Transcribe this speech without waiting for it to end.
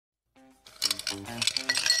That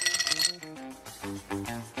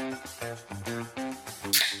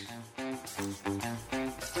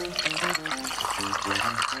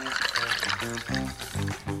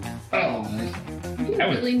was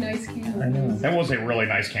a really nice can. I know. That was a really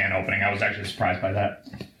nice can opening. I was actually surprised by that.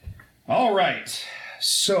 All right.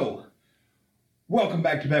 So, welcome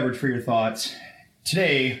back to Beverage for Your Thoughts.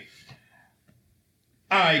 Today,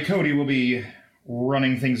 I, Cody, will be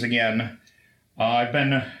running things again.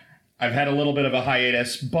 I've had a little bit of a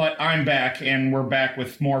hiatus, but I'm back, and we're back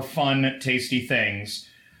with more fun, tasty things.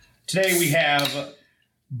 Today we have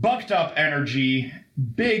Bucked Up Energy,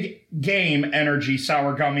 Big Game Energy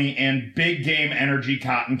Sour Gummy, and Big Game Energy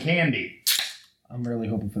Cotton Candy. I'm really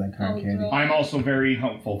hoping for that cotton candy. I'm also very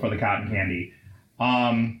hopeful for the cotton candy.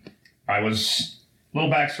 Little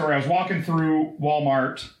backstory, I was walking through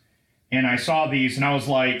Walmart, and I saw these, and I was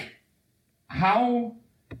like, how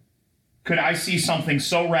could I see something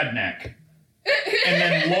so redneck and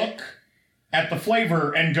then look at the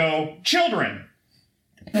flavor and go, children?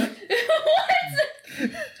 What?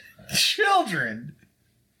 Children?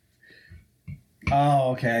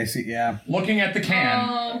 Oh, okay, I see, yeah. Looking at the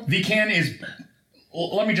can, the can is...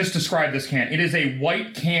 Let me just describe this can. It is a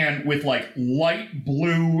white can with, like, light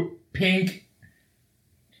blue, pink...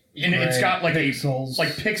 And it's got, like, pixels.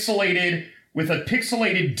 Pixelated... With a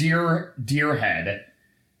pixelated deer head.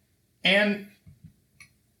 And...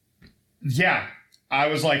 Yeah. I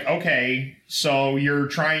was like, okay, so you're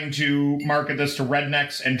trying to market this to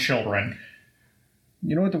rednecks and children.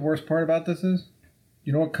 You know what the worst part about this is?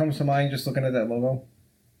 You know what comes to mind just looking at that logo?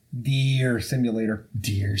 Deer Simulator.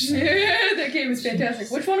 Deer Simulator. That game is fantastic.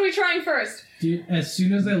 Which one are we trying first? Dude, as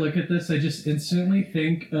soon as I look at this, I just instantly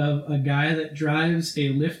think of a guy that drives a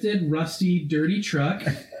lifted, rusty, dirty truck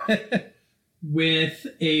with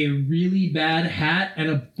a really bad hat and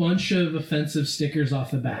a bunch of offensive stickers off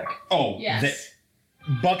the back. Oh, yes.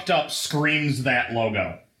 Bucked Up screams that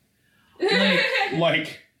logo. And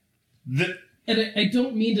I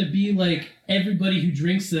don't mean to be like everybody who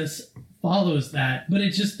drinks this follows that, but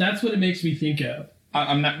that's what it makes me think of.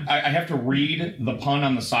 I have to read the pun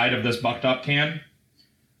on the side of this Bucked Up can.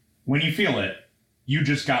 When you feel it, you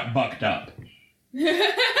just got bucked up.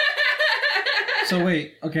 So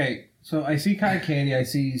wait, okay. So I see cotton candy, I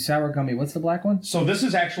see sour gummy. What's the black one? So this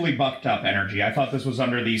is actually Bucked Up Energy. I thought this was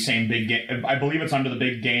under the same big game. I believe it's under the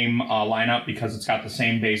big game lineup because it's got the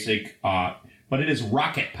same basic, but it is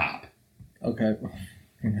Rocket Pop. Okay.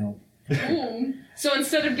 Can help. Ooh. So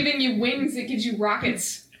instead of giving you wings, it gives you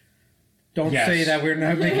rockets. Don't say that. We're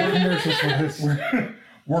not making commercials for this.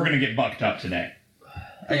 We're going to get bucked up today.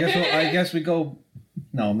 I guess we go...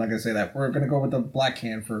 No, I'm not going to say that. We're going to go with the black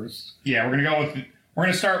can first. Yeah, we're going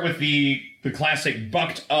to start with the classic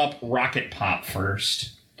Bucked Up Rocket Pop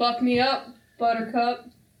first. Buck me up, Buttercup.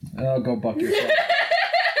 Oh, go buck yourself.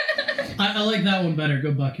 I like that one better.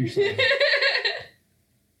 Go buck yourself.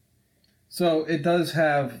 So it does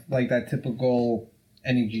have like that typical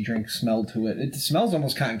energy drink smell to it. It smells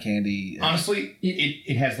almost cotton candy. Honestly,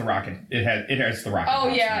 it has the rocket. It has the rocket. Oh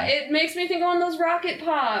pop yeah, smell. it makes me think of those rocket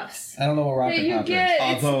pops. I don't know what rocket pop is.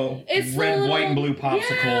 Although it's red, little, white, and blue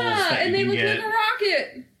popsicles that and they you look get. like a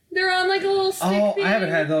rocket. They're on like a little stick. Oh, thing. I haven't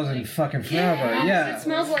had those in fucking forever. Yeah, It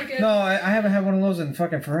smells like it. No, I haven't had one of those in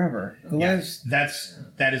fucking forever.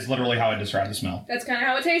 That is literally how I describe the smell. That's kind of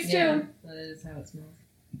how it tastes too. That is how it smells.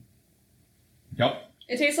 Yep.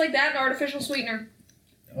 It tastes like that and artificial sweetener.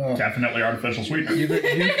 Oh. Definitely artificial sweetener. You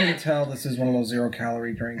can tell this is one of those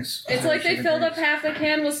 0-calorie drinks. It's like they filled up half the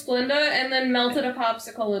can with Splenda and then melted a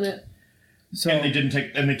popsicle in it. So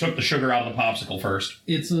and they took the sugar out of the popsicle first.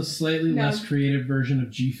 It's a slightly less creative version of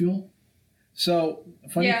G Fuel. So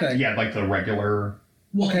funny thing. Yeah, like the regular.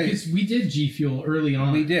 Well, because we did G Fuel early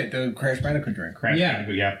on. We did the Crash Bandicoot drink.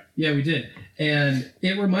 Yeah, we did, and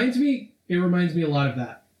it reminds me a lot of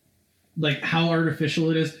that, like how artificial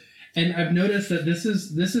it is. And I've noticed that this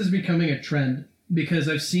is becoming a trend because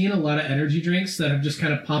I've seen a lot of energy drinks that have just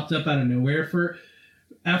kind of popped up out of nowhere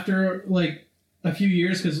after like a few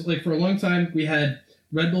years, because like for a long time we had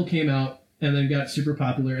Red Bull came out and then got super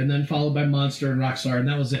popular and then followed by Monster and Rockstar, and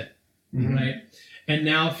that was it. Mm-hmm. Right? And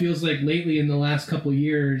now it feels like lately in the last couple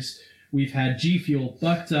years we've had G Fuel,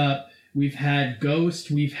 Bucked Up, we've had Ghost,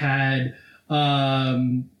 we've had a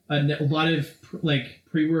lot of like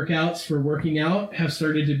pre-workouts for working out have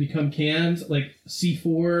started to become cans, like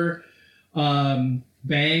C4,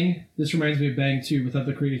 Bang. This reminds me of Bang too, without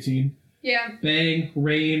the creatine. Yeah. Bang,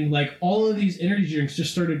 Rain, like all of these energy drinks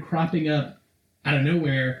just started cropping up out of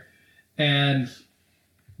nowhere, and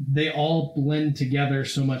they all blend together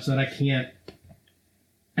so much that I can't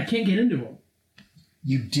get into them.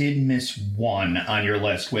 You did miss one on your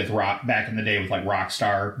list with back in the day with like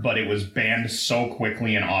Rockstar, but it was banned so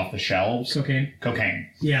quickly and off the shelves. Cocaine.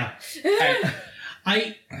 Yeah.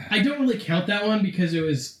 I don't really count that one because it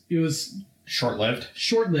was short-lived.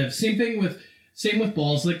 Same with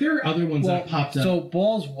balls. Like there are other ones that popped up. So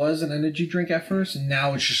balls was an energy drink at first, and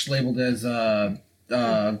now it's just labeled as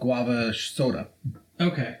guava soda.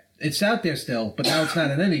 Okay. It's out there still, but now it's not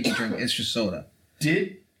an energy drink. It's just soda.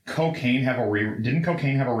 Didn't Cocaine have a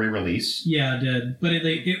re-release? Yeah, it did, but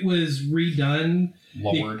it was redone.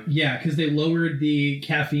 Lowered. Because they lowered the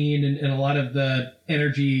caffeine and a lot of the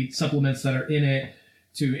energy supplements that are in it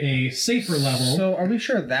to a safer level. So are we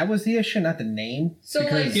sure that was the issue, not the name? So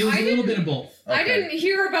because it was a little bit of both. Okay. I didn't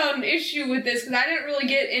hear about an issue with this because I didn't really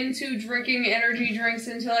get into drinking energy drinks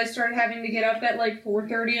until I started having to get up at like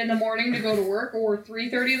 4:30 in the morning to go to work, or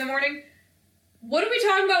 3:30 in the morning. What are we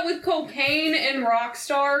talking about with cocaine and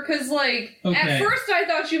Rockstar? Because, like, at first I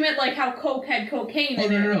thought you meant, like, how Coke had cocaine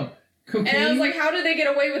in it. No. Cocaine, and I was like, how did they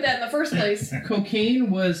get away with that in the first place? Cocaine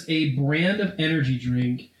was a brand of energy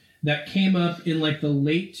drink that came up in, like, the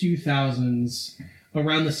late 2000s,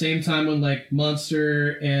 around the same time when, like,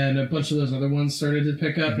 Monster and a bunch of those other ones started to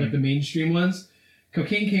pick up, like the mainstream ones.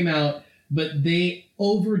 Cocaine came out, but they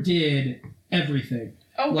overdid everything.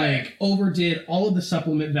 Okay. Like, overdid all of the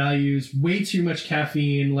supplement values, way too much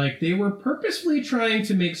caffeine. Like, they were purposefully trying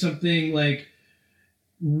to make something, like,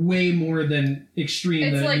 way more than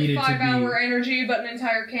extreme than it needed to be. It's like 5-hour energy, but an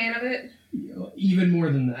entire can of it? Even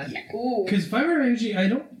more than that. Ooh. Because 5-hour energy, I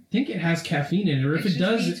don't think it has caffeine in it. Or if it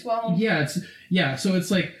does... B12. So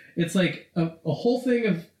it's like a whole thing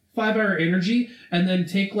of 5-hour energy, and then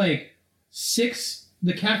take, like,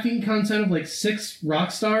 the caffeine content of, like, 6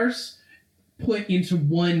 Rockstars... put into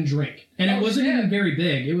one drink. And it wasn't even very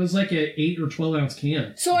big. It was like an 8 or 12 ounce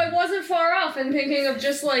can. So I wasn't far off in thinking of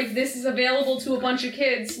just like, this is available to a bunch of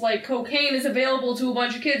kids. Like, cocaine is available to a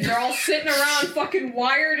bunch of kids. They're all sitting around fucking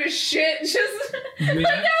wired as shit. Just like, that was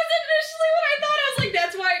initially what I thought. I was like,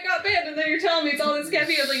 that's why it got banned. And then you're telling me it's all this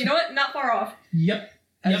caffeine. I was like, you know what? Not far off. Yep.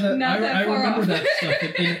 I remember that stuff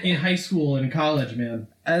in high school and college, man.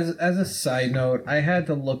 As a side note, I had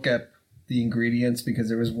to look at the ingredients because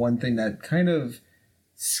there was one thing that kind of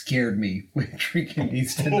scared me with drinking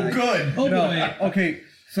these tonight. Oh, good. Oh, boy. Okay,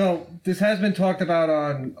 so this has been talked about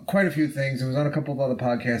on quite a few things. It was on a couple of other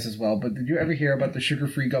podcasts as well. But did you ever hear about the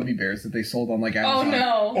sugar-free gummy bears that they sold on like Amazon?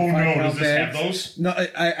 Oh no! Does this have those? No,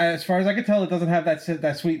 I as far as I can tell, it doesn't have that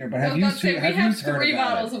sweetener. But have you heard about 3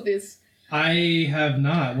 bottles of this. I have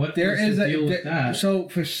not. What is the deal with that? So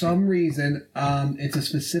for some reason, it's a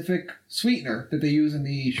specific sweetener that they use in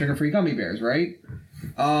the sugar-free gummy bears, right?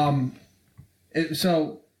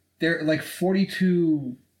 So they're like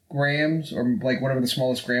 42 grams, or like whatever the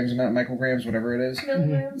smallest grams amount, micrograms, whatever it is.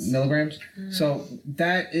 Milligrams. Mm-hmm. So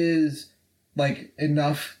that is like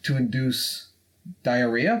enough to induce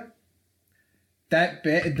diarrhea.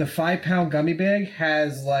 The 5-pound gummy bag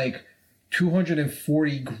has like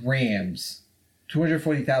 240 grams,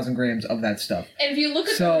 240,000 grams of that stuff. And if you look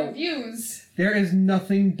at the reviews, there is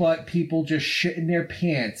nothing but people just shitting their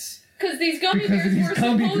pants. Because these gummy bears were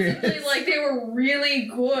supposedly like they were really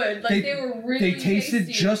good. Like they were really They tasted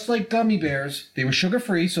tasty. just like gummy bears. They were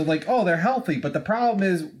sugar-free, so like, oh, they're healthy. But the problem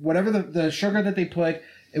is, whatever the sugar that they put,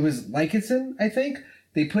 it was licensing, I think.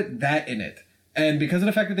 They put that in it. And because of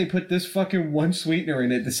the fact that they put this fucking one sweetener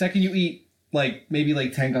in it, the second you eat like maybe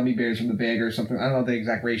like 10 gummy bears from the bag or something. I don't know the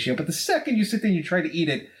exact ratio, but the second you sit there and you try to eat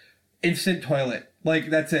it, instant toilet. Like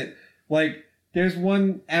that's it. Like there's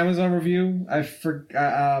one Amazon review. I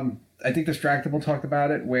think Distractable talked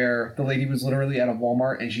about it, where the lady was literally at a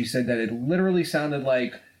Walmart and she said that it literally sounded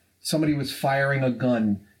like somebody was firing a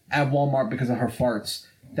gun at Walmart because of her farts.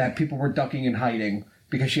 That people were ducking and hiding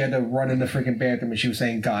because she had to run in the freaking bathroom and she was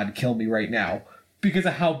saying, "God, kill me right now," because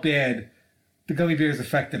of how bad the gummy bears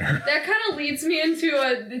affected her. That kind of leads me into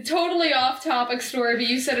a totally off-topic story, but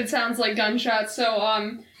you said it sounds like gunshots.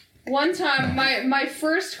 So, one time, my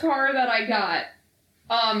first car that I got,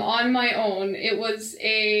 on my own, it was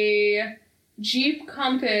a Jeep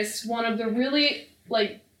Compass, one of the really,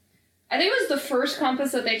 like, I think it was the first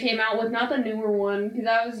Compass that they came out with, not the newer one, because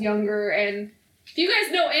I was younger, and if you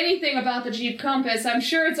guys know anything about the Jeep Compass, I'm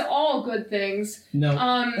sure it's all good things. No.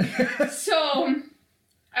 So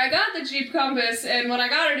I got the Jeep Compass, and when I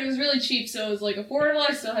got it was really cheap, so it was, like, affordable.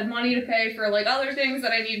 I still had money to pay for, like, other things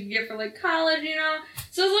that I needed to get for, like, college, you know?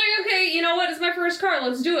 So I was like, okay, you know what? It's my first car.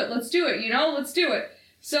 Let's do it, you know? Let's do it.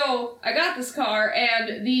 So I got this car,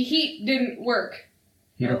 and the heat didn't work.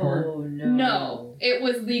 Heater core? Oh, no. No, it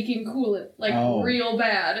was leaking coolant, like real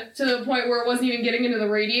bad, to the point where it wasn't even getting into the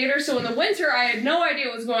radiator. So in the winter, I had no idea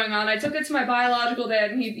what was going on. I took it to my biological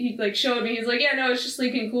dad, and he like showed me. He's like, yeah, no, it's just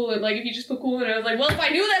leaking coolant. Like if you just put coolant in it. I was like, well, if I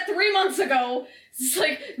knew that 3 months ago, it's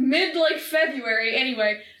like mid February.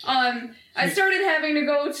 Anyway, I started having to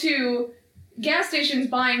go to gas stations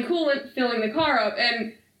buying coolant, filling the car up,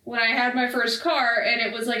 and when I had my first car and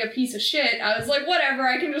it was like a piece of shit, I was like, whatever,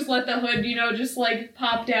 I can just let the hood, just like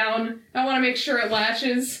pop down. I want to make sure it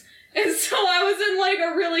latches. And so I was in like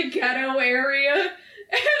a really ghetto area and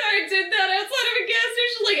I did that outside of a gas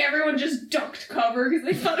station. Like everyone just ducked cover because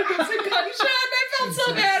they thought it was a gunshot and I felt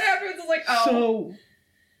so bad afterwards. I was like, oh.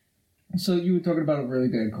 So you were talking about a really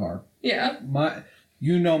bad car. Yeah. My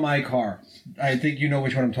car. I think you know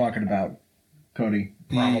which one I'm talking about, Cody.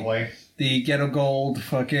 Probably. The ghetto gold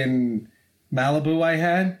fucking Malibu I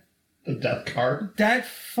had. The death car? That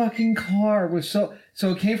fucking car was so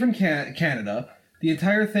it came from Canada. The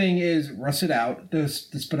entire thing is rusted out. The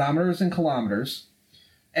speedometer is in kilometers.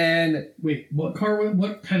 And wait, what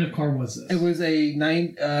kind of car was this? It was a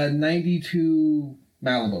 92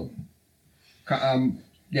 Malibu.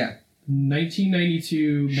 Yeah.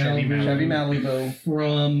 1992 Chevy Malibu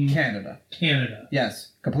from Canada. Yes.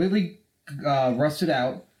 Completely rusted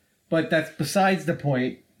out. But that's besides the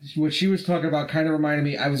point. What she was talking about kind of reminded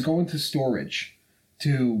me, I was going to storage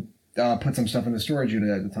to put some stuff in the storage unit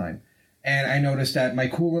at the time. And I noticed that my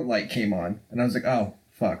coolant light came on. And I was like, oh,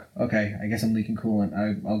 fuck. Okay, I guess I'm leaking coolant.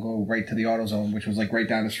 I'll go right to the AutoZone, which was like right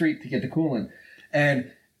down the street to get the coolant.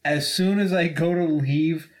 And as soon as I go to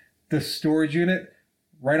leave the storage unit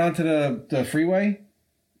right onto the freeway,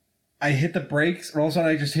 I hit the brakes and all of a sudden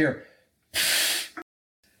I just hear...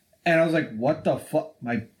 And I was like, what the fuck?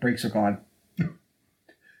 My brakes are gone.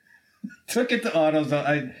 Took it to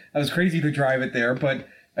AutoZone. I was crazy to drive it there, but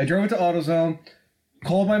I drove it to AutoZone,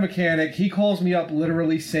 called my mechanic. He calls me up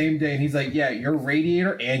literally same day, and he's like, yeah, your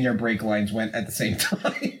radiator and your brake lines went at the same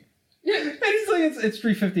time. And he's like, it's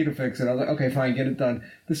 $350 to fix it. I was like, okay, fine, get it done.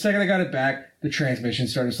 The second I got it back, the transmission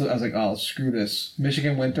started I was like, oh, screw this.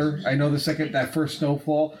 Michigan winter. I know that first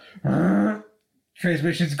snowfall...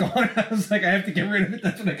 Transmission's gone. I was like, I have to get rid of it.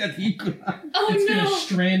 That's when I got the Equinox. Oh, it's gonna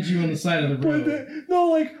strand you on the side of the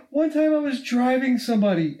road. One time I was driving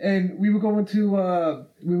somebody, and we were going to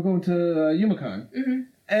Yumacon. Mm-hmm.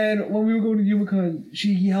 And when we were going to Yumacon,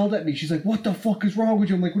 she yelled at me. She's like, "What the fuck is wrong with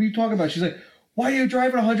you?" I'm like, "What are you talking about?" She's like, "Why are you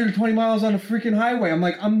driving 120 miles on a freaking highway?" I'm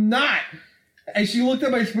like, "I'm not." And she looked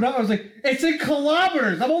at my speedometer. I was like, it's in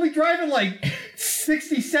kilometers. I'm only driving like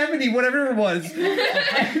 60, 70, whatever it was.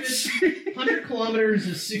 100 kilometers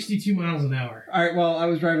is 62 miles an hour. All right, well, I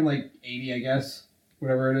was driving like 80, I guess.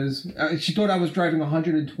 Whatever it is. She thought I was driving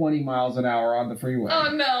 120 miles an hour on the freeway.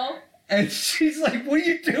 Oh, no. And she's like, what are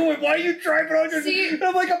you doing? Why are you driving 100? And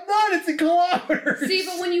I'm like, I'm not. It's in kilometers. See,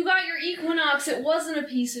 but when you got your Equinox, it wasn't a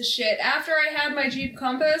piece of shit. After I had my Jeep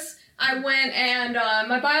Compass... I went and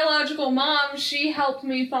my biological mom, she helped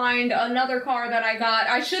me find another car that I got.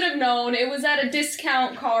 I should have known. It was at a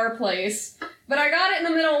discount car place. But I got it in the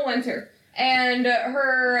middle of winter. And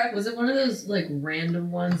her... Was it one of those, like,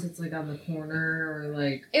 random ones that's, like, on the corner or,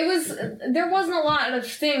 like... It was... There wasn't a lot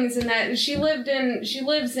of things in that. She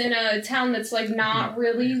lives in a town that's, like, not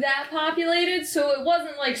really that populated. So it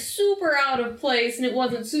wasn't, like, super out of place and it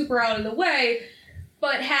wasn't super out of the way.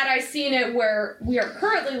 But had I seen it where we are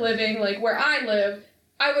currently living, like where I live,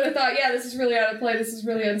 I would have thought, yeah, this is really out of place, this is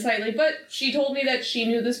really unsightly. But she told me that she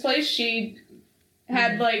knew this place, she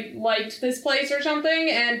had, liked this place or something,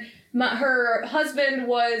 and her husband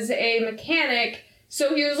was a mechanic,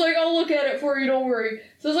 so he was like, I'll look at it for you, don't worry.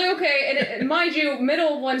 So I was like, okay, and mind you,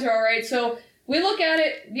 middle of winter, alright, so... We look at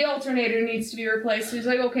it, the alternator needs to be replaced. So he's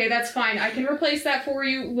like, okay, that's fine. I can replace that for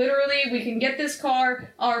you. Literally, we can get this car.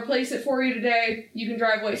 I'll replace it for you today. You can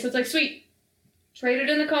drive away. So it's like, sweet. Traded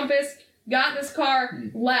in the Compass, got this car,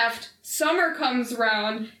 left. Summer comes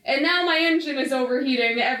around, and now my engine is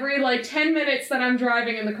overheating every, 10 minutes that I'm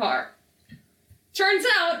driving in the car. Turns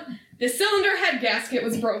out, the cylinder head gasket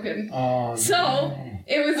was broken. Oh, so... No.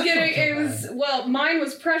 Mine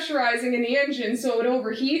was pressurizing in the engine, so it would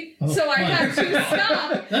overheat. Oh, so I had to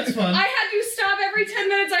stop. That's fun. I had to stop every 10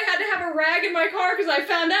 minutes. I had to have a rag in my car because I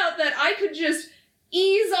found out that I could just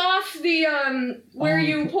ease off the, where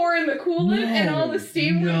you pour in the coolant and all the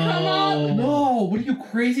steam would come up. No, what are you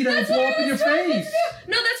crazy? That would blow up in your face.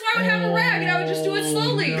 No, that's why I would have a rag and I would just do it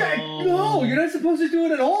slowly. No, you're not supposed to do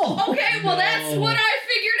it at all. Okay, well, that's what I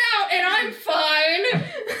figured out, and I'm fine.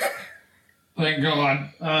 Thank God.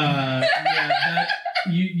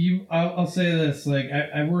 I'll say this,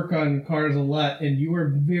 I work on cars a lot, and you are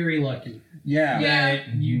very lucky. Yeah.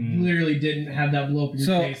 that you Mm. literally didn't have that blow up in your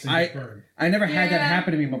So face and get burned. I never had that Yeah.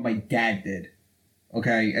 happen to me, but my dad did.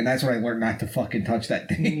 Okay, and that's when I learned not to fucking touch that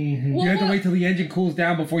thing. Mhm. Well, You have to what- wait till the engine cools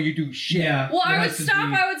down before you do shit. Yeah. Well, it I would has to stop.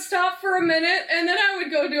 be- I would stop for a minute, and then I would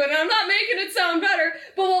go do it. And I'm not making it sound better,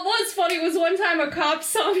 but what was funny was one time a cop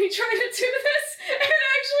saw me trying to do this, and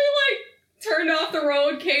actually like turned off the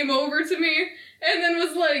road, came over to me, and then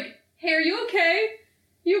was like, "Hey, are you okay?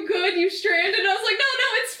 You good? You stranded?" And I was like, "No,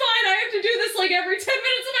 it's fine. I have to do this like every 10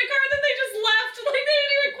 minutes in my car." And then they just laughed, like they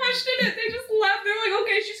didn't even question it. They just laughed. They're like,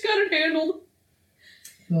 "Okay, she's got it handled."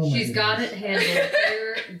 Oh my She's got goodness. it handled.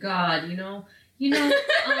 Dear God,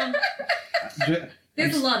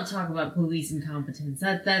 there's a lot of talk about police incompetence.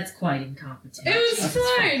 That's quite incompetent. It was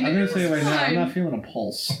fine. I'm gonna say It was right now, I'm fine. not feeling a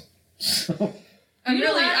pulse. So, I'm You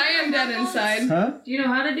know really, what? I am dead inside. huh? Do you know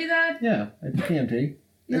how to do that? Yeah, I did PMT.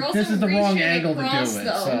 You're also This is the wrong reaching angle to across, do it.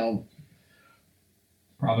 though. So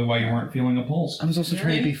Probably why you weren't feeling a pulse. I was also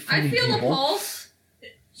trying to be funny. I feel people. a pulse.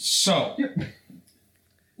 So,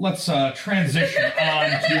 let's transition on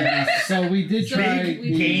to this So we did So try we-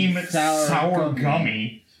 the game sour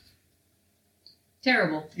gummy.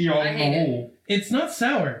 Terrible. You I hate it. know, It's not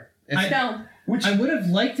sour. It's- No. which I would have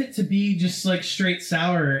liked it to be just like straight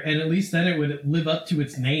sour, and at least then it would live up to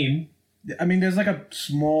its name. I mean, there's like a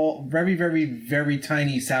small, very, very, very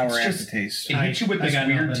tiny sour It's just- aftertaste. it hits you with I this got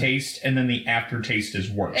weird nothing. taste, and then the aftertaste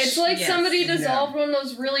is worse. It's like Yes. somebody dissolved one of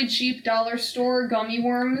those really cheap dollar store gummy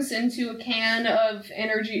worms into a can of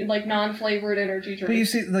energy, like non-flavored energy drink. But you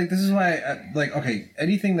see, like, this is why, like, okay,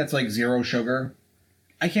 anything that's like zero sugar,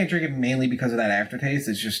 I can't drink it mainly because of that aftertaste.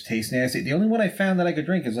 It's just tastes nasty. The only one I found that I could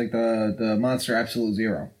drink is like the Monster Absolute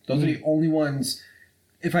Zero. Those are the only ones.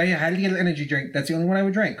 If I had to get an energy drink, that's the only one I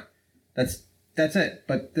would drink. That's it.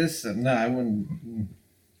 But this, no, I wouldn't.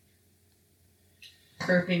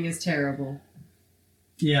 Burping is terrible.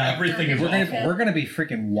 Yeah. Everything is awful. We're gonna be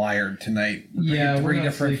freaking wired tonight. Yeah, Freaking we're three not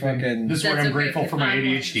different sleeping. fucking. This is why That's I'm okay, grateful for my I'm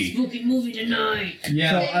watching a ADHD. Spooky movie tonight.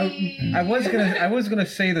 Yeah. So I was gonna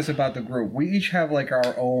say this about the group. We each have like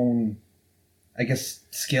our own, I guess,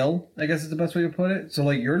 skill. I guess is the best way to put it. So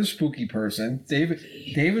like you're the spooky person.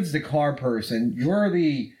 David's the car person. You're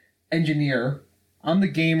the engineer. I'm the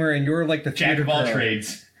gamer, and you're like the Jack theater of all girl.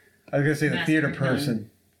 trades. I was gonna say the Master theater of none. person.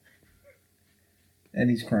 And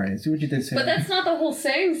he's crying. See what you did, Sarah? But that's not the whole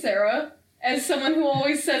saying, Sarah. As someone who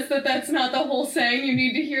always says that that's not the whole saying, you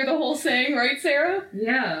need to hear the whole saying, right, Sarah?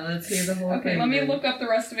 Yeah, let's hear the whole Okay, thing. let me then. look up the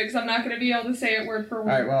rest of it because I'm not going to be able to say it word for All word.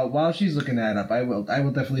 right. Well, while she's looking that up, I will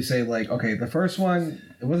definitely say like, okay, the first one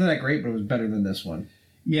it wasn't that great, but it was better than this one.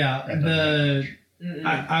 Yeah. Mm-mm.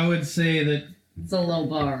 I would say that It's a low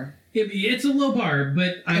bar. it's a low bar,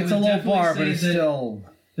 but I It's would a low definitely bar, say but it's that, still.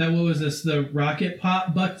 that what was this? The Rocket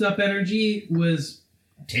Pop Bucked Up Energy was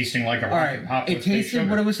Tasting like a All rocket right. pop It with fake tasted sugar.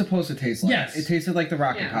 what it was supposed to taste like. Yes. It tasted like the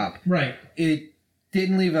Rocket Yeah. Pop. right. It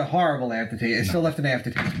didn't leave a horrible aftertaste. It still left an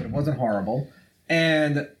aftertaste, but it wasn't horrible.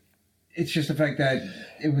 And it's just the fact that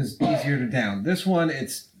it was easier to down. This one,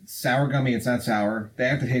 it's sour gummy. It's not sour. The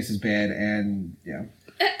aftertaste is bad, and yeah.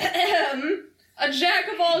 A jack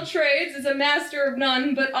of all trades is a master of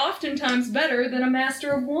none, but oftentimes better than a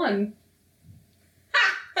master of one.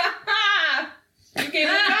 Ha ha ha! You gave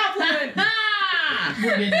me a compliment.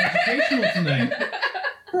 We're getting educational tonight.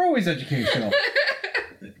 We're always educational.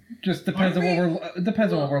 Just depends on what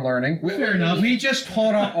we're learning. Fair enough. We just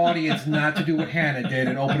taught our audience not to do what Hannah did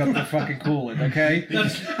and open up the fucking coolant, okay?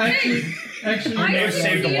 That's actually. I I may have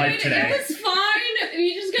saved a succeeded. life today. It was fine.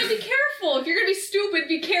 You just gotta be careful. If you're gonna be stupid,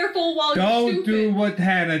 be careful while you're Don't stupid. do what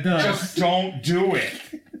Hannah does. Just don't do it.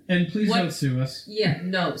 And please What? don't sue us. Yeah,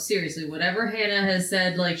 no, seriously. Whatever Hannah has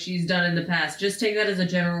said, like she's done in the past, just take that as a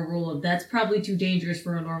general rule of that's probably too dangerous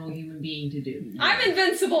for a normal human being to do. I'm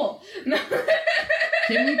invincible. No.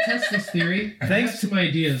 Can we test this theory? Thanks I have some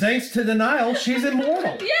ideas. Thanks to denial, she's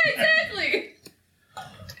immortal. Yeah, exactly.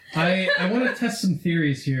 I want to test some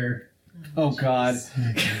theories here. Oh God.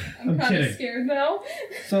 I'm I'm kind of kidding. scared now.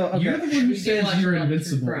 So okay. You're the one who We do says watch you're a lot of true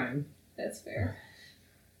invincible. crime. That's fair.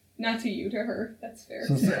 Not to you, to her. That's fair.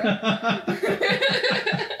 So- Sarah.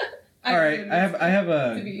 All right, I have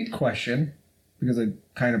a Indeed. question because I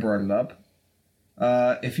kind of brought it up.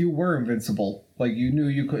 If you were invincible, like you knew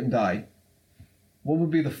you couldn't die, what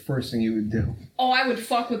would be the first thing you would do? Oh, I would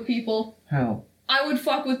fuck with people. How? I would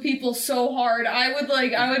fuck with people so hard. I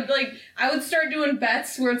would start doing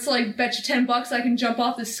bets where it's like, bet you $10 I can jump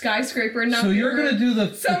off this skyscraper and not So get you're hurt. gonna do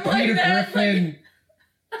the Something like Peter that, Griffin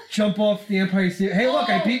jump off the Empire State? Hey, look,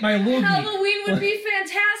 I Oh, beat my loogie. Halloween would be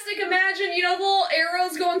fantastic. Imagine, the little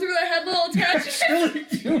arrows going through the head, little attachments. Actually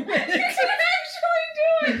do You it. can actually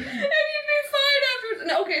do it, and you'd be fine afterwards.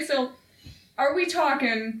 No, okay, so are we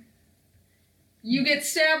talking you get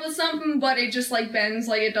stabbed with something, but it just like bends,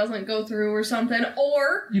 like it doesn't go through or something.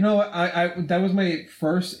 Or You know what? I that was my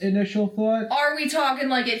first initial thought. are we talking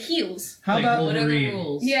like it heals? How Like about What are the Wolverine.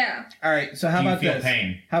 rules? Yeah, all right? So how Do you about feel this?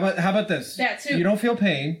 pain? How about this? that too. You don't feel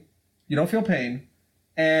pain. You don't feel pain.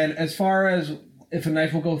 And as far as if a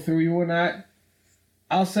knife will go through you or not,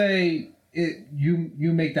 I'll say it. You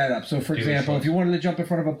make that up. So for Do example, it. if you wanted to jump in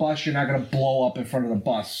front of a bus, you're not going to blow up in front of the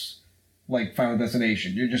bus like Final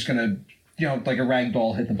Destination. You're just going to, like a rag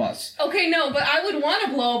doll hit the bus. Okay, no, but I would want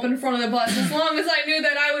to blow up in front of the bus as long as I knew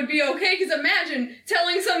that I would be okay. Because imagine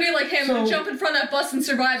telling somebody like, "Hey, I'm gonna So- jump in front of that bus and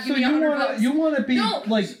survive. So Give me $100." you want to be No,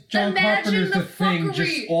 like John imagine Carpenter's the The Thing, fuckery.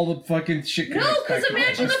 just all the fucking shit. No, because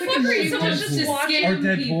imagine the fuckery. Someone's just To watching. Or scam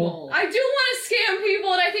Deadpool. people. I do want to scam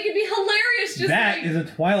people, and I think it'd be hilarious. Just That like, is a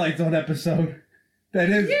Twilight Zone episode. That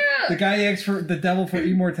is Yeah. the guy asks for the devil for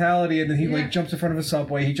immortality, and then he Yeah. like jumps in front of a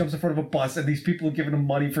subway. He jumps in front of a bus, and these people are giving him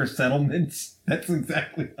money for settlements. That's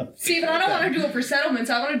exactly. How see, but I don't want to do it for settlements.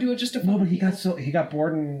 I want to do it just to. No, fuck but he got people. he got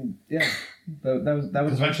bored, and yeah, that was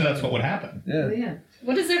Because eventually that's what would happen. Yeah. Yeah.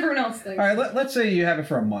 What does everyone else think? All right, let's say you have it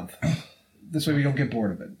for a month. This way we don't get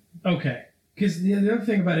bored of it. Okay. Because the other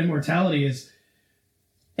thing about immortality is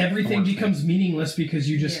everything Works, becomes meaningless because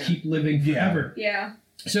you just Yeah. keep living Yeah. forever. Yeah.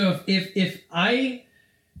 So if I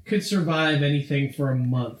could survive anything for a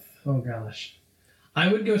month, oh gosh, I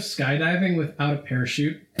would go skydiving without a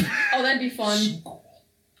parachute. Oh, that'd be fun.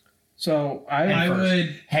 So I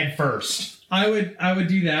would Head first. I would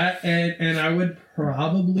do that, and I would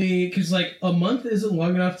probably, because like a month isn't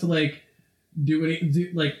long enough to like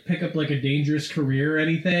like pick up like a dangerous career or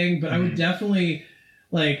anything, but I would definitely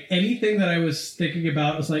like anything that I was thinking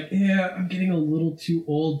about was like, yeah, I'm getting a little too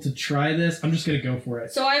old to try this. I'm just gonna go for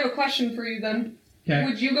it. So I have a question for you then. Okay.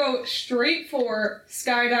 Would you go straight for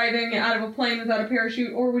skydiving out of a plane without a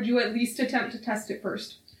parachute, or would you at least attempt to test it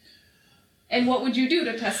first? And what would you do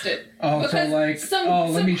to test it? Oh, so Because like,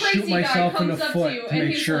 some let me crazy shoot guy myself in the comes up to foot you to and make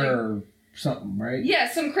he's sure something, right?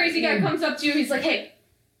 Yeah, some crazy guy comes up to you. He's like, "Hey,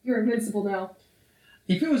 you're invincible now."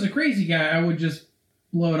 If it was a crazy guy, I would just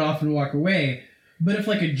blow it off and walk away. But if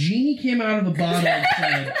like a genie came out of the bottle and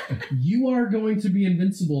said, "You are going to be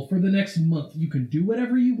invincible for the next month. You can do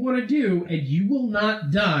whatever you want to do, and you will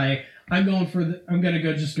not die," I'm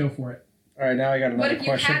gonna just go for it. All right, now I got But another if you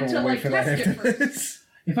question, had but to, we'll wait like, for that test it after first. this.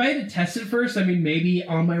 If I had to test it first, I mean, maybe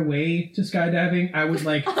on my way to skydiving, I would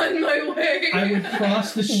like, On my way. I would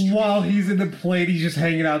cross the street. While he's in the plane, he's just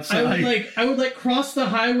hanging outside. I would like cross the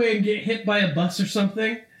highway and get hit by a bus or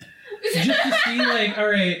something, just to see like, all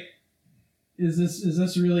right, is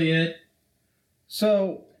this really it?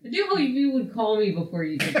 So I do hope you would call me before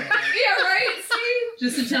you did that. Yeah, right. See.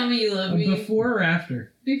 Just to tell me you love me. Before or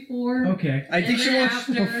after? Before. Okay. I think And she then wants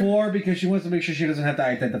after- before because she wants to make sure she doesn't have to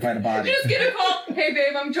identify the body. Just get a call. "Hey,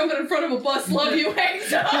 babe, I'm jumping in front of a bus. Love you."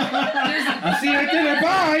 Hangs up. I'll see you at dinner.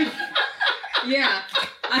 Bye. Yeah.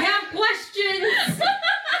 I have questions.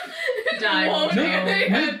 Die. Won't No,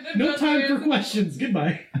 you? no time for questions.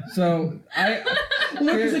 Goodbye. So Well,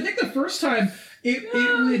 because I think the first time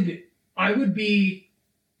I would be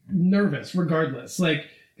nervous regardless. Like,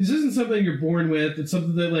 because this isn't something you're born with. It's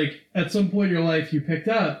something that like at some point in your life you picked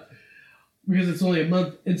up because it's only a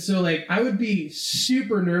month. And so like I would be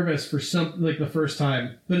super nervous for something like the first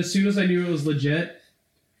time. But as soon as I knew it was legit,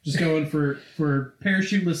 just going for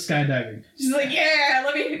parachuteless skydiving. She's like, "Yeah,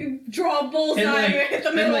 let me draw a bullseye and hit the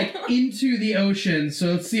and middle." like into the ocean.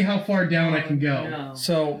 So let's see how far down I can go. No.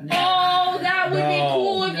 so Oh, that would be No.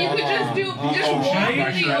 cool if you could just do Uh-uh. just Uh-uh. walk in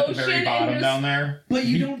Pressure the at the very ocean bottom and down just. there. But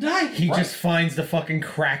you don't die. he Right. just finds the fucking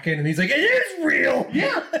Kraken and he's like, "It is real."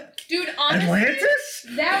 Yeah. Dude, honestly, Atlantis.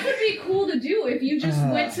 that would be cool to do if you just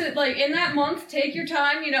Uh. went to like in that month. Take your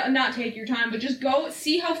time, not take your time, but just go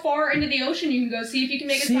see how far into the ocean you can go. See if you can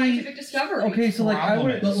make a See, scientific discovery. Okay, so like I Problem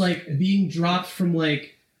would. is- But like being dropped from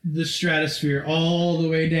like the stratosphere all the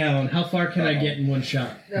way down, how far can I get in one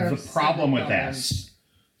shot? There are The problem with several that, problems.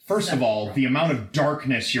 first of all, the amount of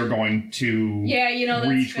darkness you're going to Yeah, that's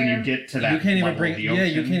reach when fair. you get to that You can't even level bring. of the Yeah,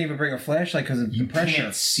 ocean. you can't even bring a flashlight because of You the pressure.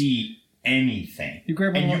 can't see anything. You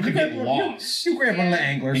grab one. And of you the- could get grab- lost. You grab one of the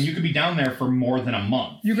anglers. And you could be down there for more than a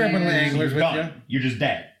month. You grab one of the Yeah. anglers You're with done. you. You're just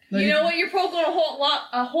dead. You know what? You're poking a whole lot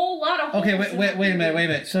of holes. Okay, wait a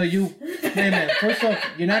minute. So wait a minute. First off,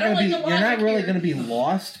 you're not I don't gonna be. like the You're not logic really here. gonna be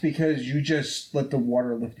lost because you just let the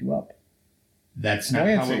water lift you up. That's not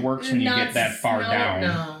Buoyancy. how it works when you get that far down.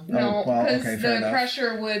 No. No, Oh, well, because okay, fair the enough.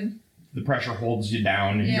 pressure would. The pressure holds you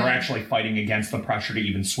down, and Yeah. you're actually fighting against the pressure to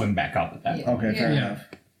even swim back up at that Yeah. point. Okay, fair Yeah. enough.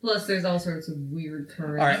 Plus, there's all sorts of weird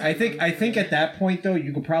currents. All right, I think at that point though,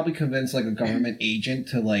 you could probably convince like a government agent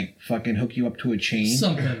to like fucking hook you up to a chain.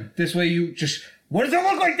 Something. This way, you just what does it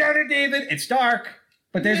look like down there, David? It's dark,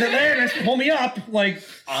 but there's Atlantis. Pull me up. Like,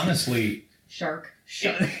 honestly, Shark.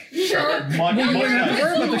 Sure. much, you wouldn't have to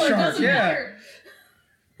worry about the It shark. doesn't Yeah. matter.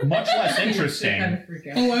 much less interesting.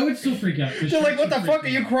 Oh, I would still freak out. The They're like, sharks what the would fuck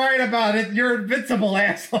freak are you me out. crying about? It, you're invincible,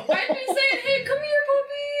 asshole. I'd be saying, hey, come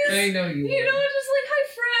here, puppies. I know you. You know, just like,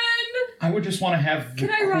 hi, friend. I would just want to have the Can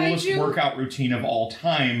I ride coolest you? workout routine of all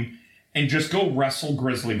time and just go wrestle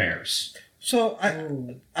grizzly bears. So That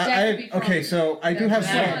would be fun. okay. So I do have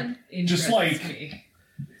That some. one. Just like- Me.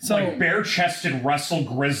 So Like bare-chested wrestle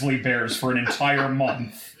grizzly bears for an entire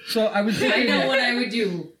month. so I was I thinking. know what I would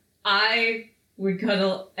do. I would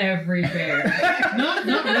cuddle every bear. Not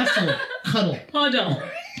wrestle, cuddle. Puddle.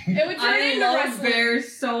 It would turn I into love wrestling.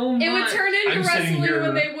 bears so much. It would turn into I'm sitting wrestling here-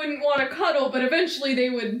 when they wouldn't want to cuddle, but eventually they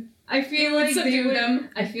would. I feel You would like they subdue would. them.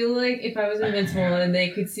 I feel like if I was invincible and they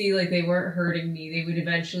could see like they weren't hurting me, they would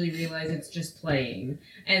eventually realize it's just playing,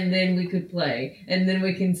 and then we could play, and then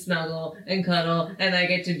we can snuggle and cuddle, and I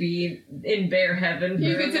get to be in bear heaven.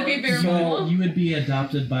 You for a get to be month. bear So mama. you would be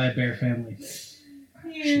adopted by a bear family.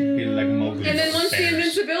 Should be like Mowgli. And then with once the bears.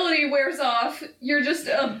 invincibility wears off, you're just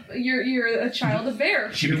you're a child of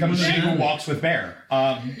bear. She becomes she who walks with bear.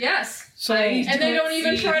 Yes. So And they don't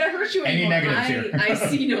even try to hurt you Any anymore. negative- Negatives here. I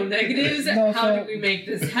see no negatives. No, How so- do we make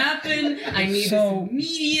this happen? I need So- this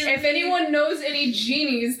immediately. If anyone knows any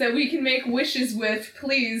genies that we can make wishes with,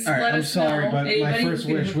 please All right, let I'm us sorry, know. but my Anybody first who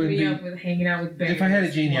can wish hook would me be up with hanging out with bears. if I had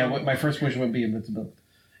a genie, Well, my first wish would be invincibility.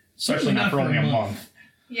 Especially not for only a month.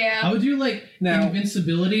 Yeah. I would do like Now-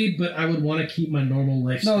 invincibility, but I would want to keep my normal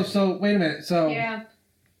lifestyle. No, so wait a minute. So Yeah.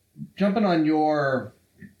 jumping on your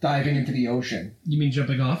diving into the ocean, You mean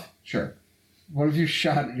jumping off? sure. What if you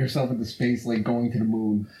shot yourself into space, like going to the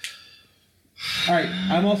moon? All right,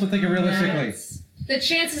 I'm also thinking realistically. that's- The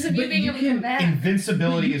chances of you But being you able to come can- back.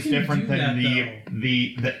 Invincibility You is can different do than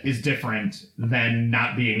that, that is different than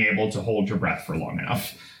not being able to hold your breath for long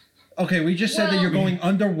enough. Okay, we just said that Well- you're going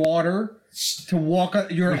underwater to walk.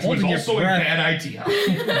 You're Which was holding your also a breath. bad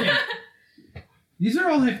idea. These are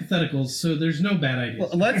all hypotheticals, so there's no bad ideas.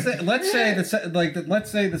 Well, let's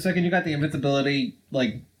say the second you got the invincibility,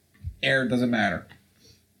 like air doesn't matter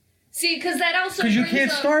See, because that also because you brings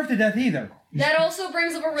can't up, starve to death either. That also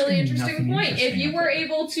brings up a really There's interesting nothing point. If interesting you about were that.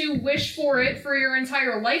 able to wish for it for your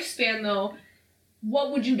entire lifespan, though,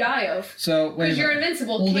 what would you die of? So wait Because a you're minute.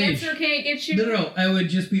 invincible. Old Cancer age. can't get you. No, I would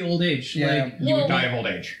just be old age. Yeah. Like You Well- would die of old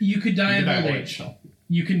age. you could die You of could old age. so.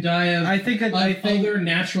 You can die of, I think other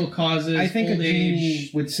natural causes. I think a old genie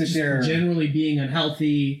age, would sit just there. generally being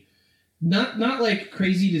unhealthy, not like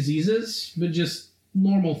crazy diseases, but just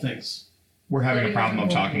normal things. We're having a Like, problem of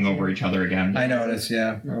it's talking over each other again. I noticed.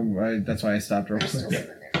 Yeah, that's why I stopped real quick.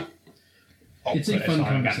 Oh, It's a good, I fun still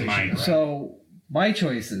haven't gotten conversation. mine right. So my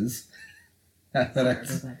choices. that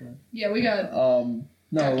I, Yeah, we got. no,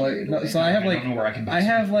 like no, so I have don't know like where I can put I some.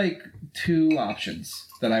 have like two options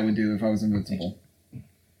that I would do if I was invincible.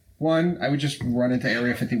 One, I would just run into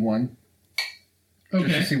Area 51 just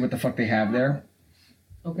Okay. to see what the fuck they have there.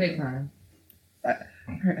 Okay, Kyle.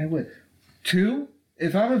 Alright, I would. Two,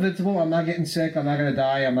 if I'm invincible, I'm not getting sick, I'm not gonna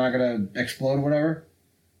die, I'm not gonna explode or whatever.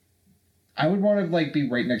 I would want to like be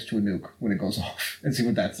right next to a nuke when it goes off and see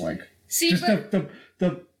what that's like. See, Just but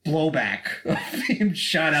the blowback of being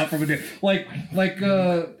shot out from a nuke, like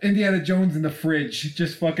Indiana Jones in the fridge,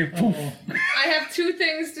 just fucking poof. Oh. I have two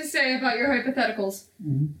things to say about your hypotheticals.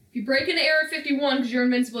 Mhm. If you break into Area 51 because you're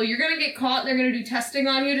invincible, you're going to get caught and they're going to do testing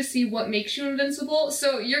on you to see what makes you invincible.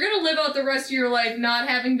 So you're going to live out the rest of your life not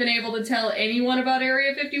having been able to tell anyone about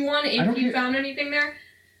Area 51 I if don't you get- found anything there.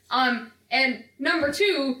 And number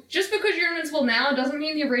two, just because you're invincible now doesn't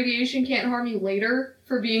mean the radiation can't harm you later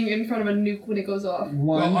for being in front of a nuke when it goes off.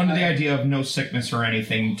 Well, under the idea of no sickness or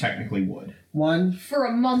anything, technically would. One. For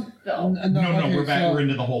a month, though. No, okay, we're back. so- We're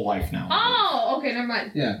into the whole life now. Oh, okay, never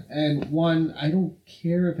mind. Yeah, and one, I don't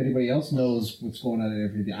care if anybody else knows what's going on in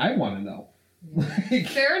everything. I want to know. Like,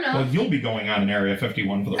 Fair enough. Well, you'll be going on in Area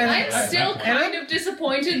 51 for the rest I'm of your life. still and kind of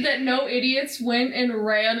disappointed that no idiots went and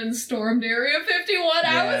ran and stormed Area 51.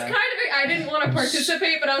 I was Yeah. kind of, I didn't want to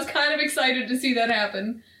participate, but I was kind of excited to see that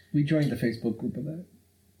happen. we joined the Facebook group of that.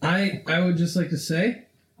 I would just like to say,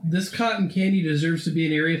 this cotton candy deserves to be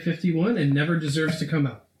in Area 51 and never deserves to come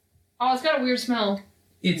out. Oh, it's got a weird smell.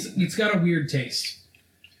 It's got a weird taste.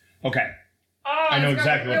 Okay, Oh, I know it's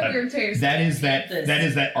got exactly a what real that. weird taste. That is that. This. That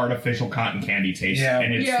is that artificial cotton candy taste, Yeah.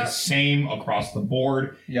 and it's Yeah. the same across the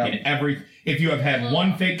board. Yeah, In every, if you have had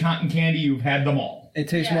one fake cotton candy, you've had them all. it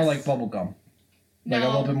tastes more Yes. like bubble gum. Like a no,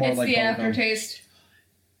 little bit more it's like the bubblegum. aftertaste.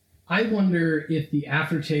 I wonder if the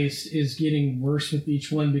aftertaste is getting worse with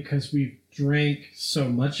each one because we've drank so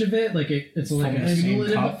much of it. Like it's like From a the same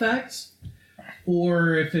cumulative cup? effect.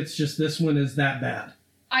 or if it's just this one is that bad.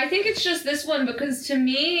 I think it's just this one because to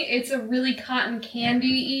me it's a really cotton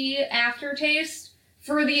candy-y aftertaste.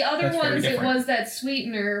 For the other That's very ones, it different. was that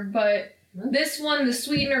sweetener, but this one, the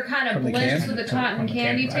sweetener kind of From the blends can? with the From cotton the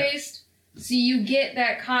candy can, right? taste. So you get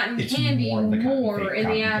that cotton It's candy more of the in the cotton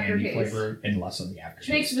candy aftertaste. flavor and less of the Which aftertaste.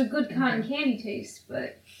 makes it a good cotton candy taste,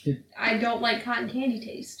 but I don't like cotton candy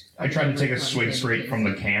taste. I tried to take a swig straight from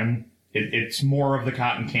the can. It's more of the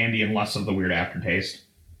cotton candy and less of the weird aftertaste.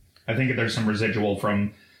 I think there's some residual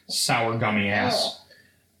from sour gummy ass.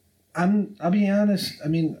 I'll be honest. I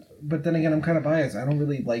mean, but then again, I'm kind of biased. I don't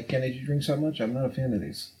really like energy drinks that much. I'm not a fan of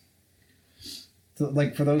these. So,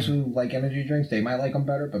 like, for those who like energy drinks, they might like them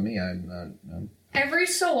better, but me, I'm not. Every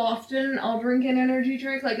so often, I'll drink an energy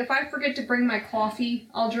drink. Like, if I forget to bring my coffee,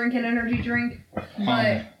 I'll drink an energy drink.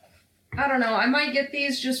 But, I don't know, I might get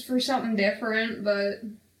these just for something different, but...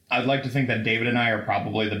 I'd like to think that David and I are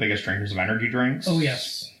probably the biggest drinkers of energy drinks. Oh,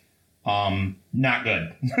 yes. Not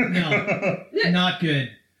good. No, not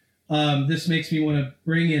good. This makes me want to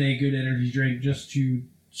bring in a good energy drink just to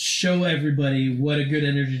show everybody what a good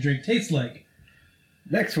energy drink tastes like.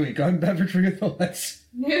 Next week on Beverage for Your Thoughts.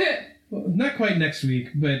 Well, not quite next week,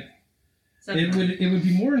 but it would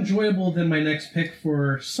be more enjoyable than my next pick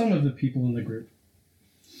for some of the people in the group.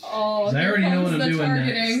 Oh, 'Ause I here already know comes what I'm the doing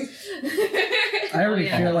targeting. I already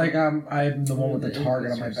yeah. feel like I'm the one with the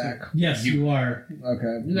target on my back. Yes, you are.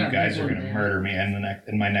 Okay. You guys are going to murder me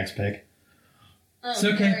in my next pick. It's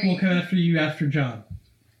okay. great. We'll come after you after John.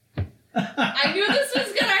 I knew this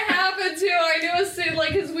was gonna happen too. I knew as soon,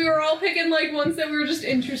 like, because we were all picking like ones that we were just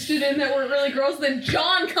interested in that weren't really gross. Then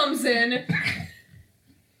John comes in,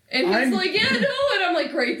 and he's like, "Yeah, no," and I'm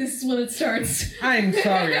like, "Great, this is when it starts." I'm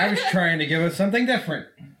sorry. I was trying to give us something different.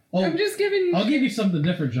 Oh, I'm just giving you. I'll give you something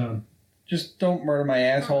different, John. Just don't murder my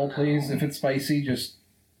asshole, please. If it's spicy, just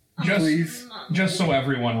please. Just so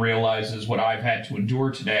everyone realizes what I've had to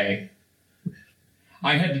endure today,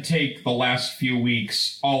 I had to take the last few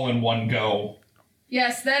weeks all in one go.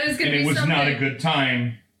 Yes, that is gonna And be it was something. not a good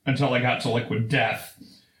time until I got to liquid death.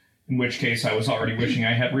 In which case I was already wishing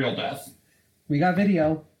I had real death. We got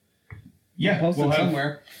video. Yeah, Posted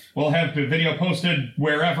somewhere. We'll have the video posted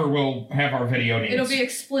wherever we'll have our video needs. It'll be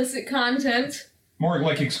explicit content. more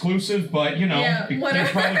like exclusive, but you know, Yeah, there's whatever.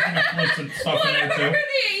 probably some explicit stuff in there Whatever too.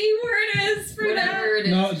 the E word is for Whatever it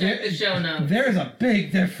is, No, check the show notes. There is a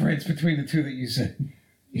big difference between the two that you said.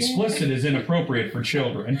 Explicit is inappropriate for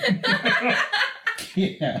children.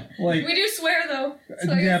 Yeah, like We do swear though.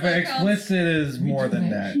 So I yeah, guess but that counts. explicit is more than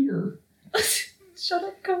that. Here. Shut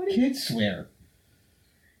up, Cody. Kids swear.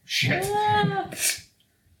 Shit. Ah.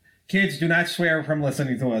 Kids, do not swear from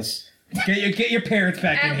listening to us. Get your parents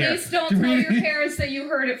back in At here. least don't tell your parents that you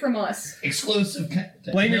heard it from us. Exclusive content.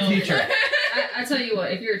 Blame your No. teacher. I tell you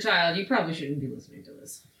what, if you're a child, you probably shouldn't be listening to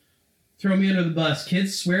this. Throw me under the bus.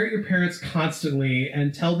 Kids, swear at your parents constantly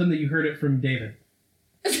and tell them that you heard it from David.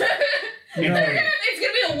 It's gonna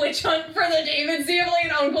be a witch hunt for the Davids. You have like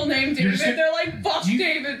an uncle named You're David. just gonna- They're like, fuck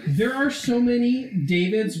David. There are so many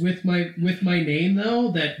Davids with my name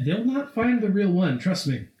though that they'll not find the real one. Trust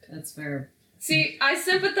me. That's fair. See, I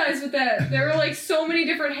sympathize with that. There were like so many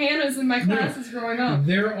different Hannahs in my classes growing up.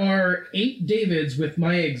 There are 8 Davids with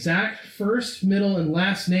my exact first, middle, and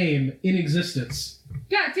last name in existence.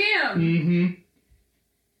 God damn. Mm-hmm.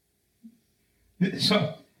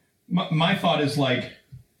 So, my thought is like,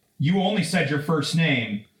 you only said your first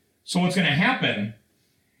name, so what's going to happen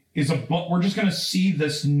is we're just going to see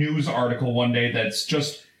this news article one day that's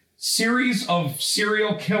just series of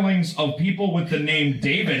serial killings of people with the name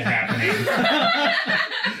David happening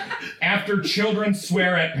after children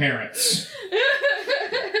swear at parents.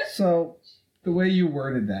 So, the way you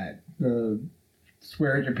worded that,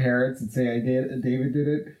 swear at your parents and say David did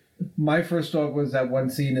it, my first thought was that one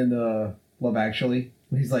scene in Love Actually,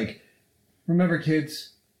 where he's like, remember kids,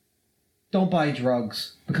 don't buy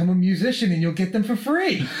drugs. Become a musician and you'll get them for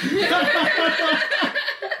free.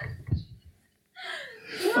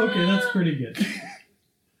 Okay, that's pretty good.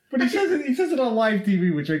 But he says it on live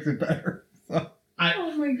TV, which makes it better. So.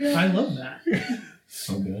 Oh my god. I love that.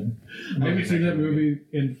 So good. I haven't seen that movie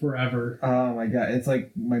in forever. Oh my god, it's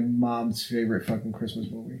like my mom's favorite fucking Christmas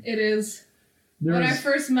movie. It is. There When I was,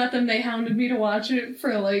 first met them, they hounded me to watch it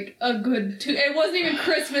for like a good 2. It wasn't even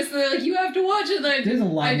Christmas. And they're like, "You have to watch it." And There's a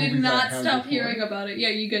lot I of did movies not I hounded stop for. hearing about it. Yeah,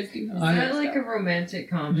 you guys do. Is that like a romantic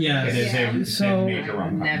comedy? yeah. It is Yeah. a So- major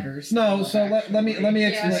rom-com. Never. No, so let me Yeah,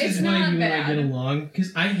 explain. it's This is why not you and I bad. get along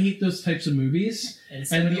because I hate those types of movies, And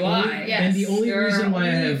so And do the only, I. Yes. and the only There reason are why I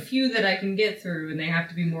only a have few that I can get through, and they have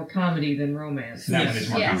to be more comedy than romance. That Yes. one is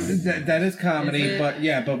more Yes. comedy. That is comedy, Is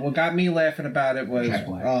it? but what got me laughing about it was Jack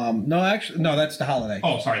Black. no, that's the holiday.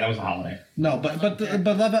 Oh, sorry, that was the holiday. No, but Love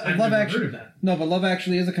I've Love never Actually heard of that. no, but Love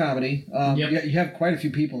Actually is a comedy. Yep. You have quite a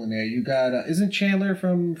few people in there. You got isn't Chandler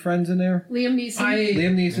from Friends in there? Liam Neeson.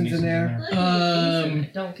 Liam Neeson's in there. I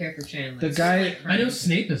don't care for Chandler. The guy- I know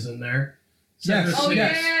Snape is in there. Yes. Severus Oh Snape.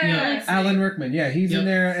 yeah. Alan Rickman, yeah, he's Yep. in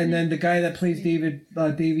there, and then the guy that plays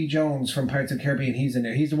Davy Jones from Pirates of the Caribbean, he's in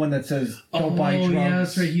there. He's the one that says, "Don't buy drugs." Yeah,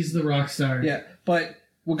 that's right. He's the rock star. Yeah, but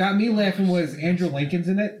what got me laughing was Andrew Lincoln's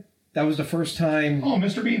in it. That was the first time. Oh,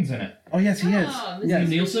 Mr. Bean's in it. Oh yes, he is. Oh, Mr. Yes. Liam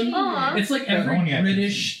Nielsen. Aw. It's like Yeah, every only actors.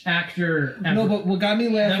 British actor ever. No, but what got me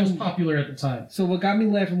that was laughing. popular at the time. So what got me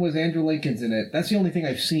laughing was Andrew Lincoln's in it. That's the only thing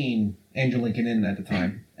I've seen Andrew Lincoln in at the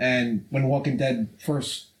time. And when Walking Dead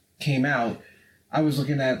first came out, I was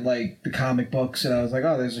looking at like the comic books and I was like,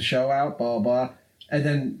 oh, there's a show out, blah blah. And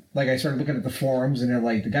then like I started looking at the forums and they're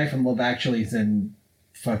like, the guy from Love Actually's in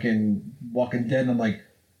fucking Walking Dead, and I'm like,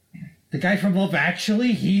 the guy from Love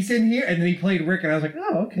Actually, he's in here, and then he played Rick, and I was like,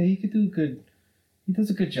 oh, okay, he could do good. He does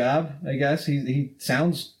a good job, I guess. He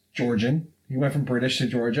sounds Georgian. He went from British to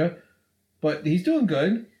Georgia, but he's doing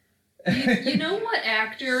good. You know what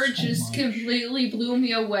actor just completely blew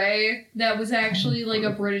me away that was actually like a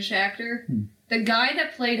British actor? The guy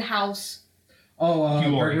that played House. Oh, Hugh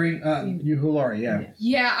Laurie. Gregory, Hugh Laurie, yeah.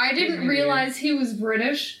 Yeah, I didn't realize he was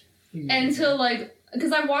British until like,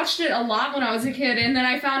 because I watched it a lot when I was a kid, and then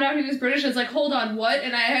I found out he was British. I was like, hold on, what?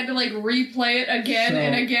 And I had to like replay it again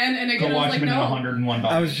and again and Go again. I watch was like, him in no. 101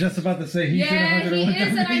 I was just about to say he's in Yeah, 101 he is,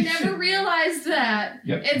 and I Dalmatians. never realized that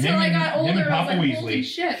Yep. until Him I and- got him and older. I was Papa like, Weasley. holy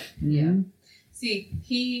shit. Mhm. See,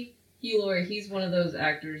 Hugh Laurie, he's one of those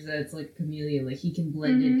actors that's like chameleon. Like he can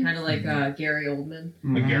blend in, kind of like Gary Oldman.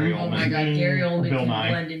 Like Gary Oh my Oldman. god, Gary Oldman Bill can Nye.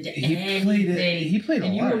 blend into He anything. played it. He played a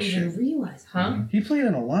and you lot won't of even shit. realize, huh? He played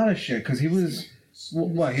in a lot of shit because he was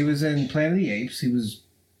what? He was in Planet of the Apes. He was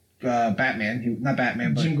Batman. He not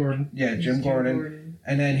Batman, but Jim Gordon. yeah, Jim Gordon.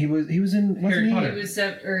 And then he was in wasn't Harry he? Potter. He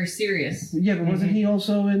was serious. Yeah, but wasn't he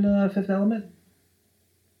also in Fifth Element?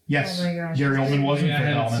 Yes. Oh my gosh. Gary Oldman was in Yeah, I Fifth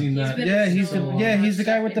haven't Element. seen that. He's been Yeah, in he's so the much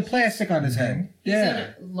guy with the stuff. plastic on his head. He's Yeah.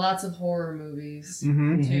 in lots of horror movies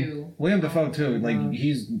Mm-hmm. too. William Dafoe too. Like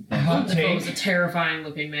he's Hot Dafoe's a take. terrifying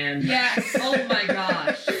looking man. Yes. Oh my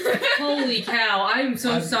gosh. Holy cow. I'm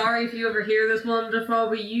so sorry if you ever hear this, Willem Dafoe,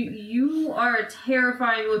 but you are a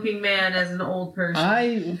terrifying looking man as an old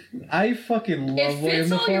person. I fucking love It William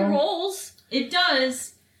fits all your Dafoe. roles. It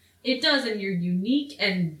does. It does, and you're unique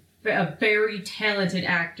and a very talented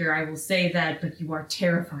actor, I will say that, but you are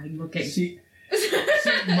terrifying looking. See,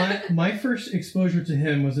 my first exposure to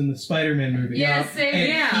him was in the Spider-Man movie. Yeah, same, And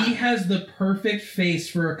yeah. he has the perfect face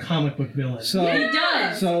for a comic book villain. So He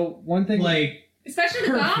does. so one thing like, Especially the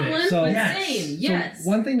Perfect. Goblin. So- yes. Same, yes. So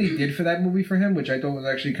one thing they did for that movie for him, which I thought was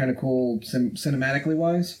actually kind of cool cinematically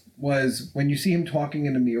wise, was when you see him talking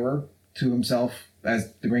in a mirror to himself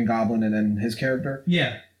as the Green Goblin and then his character.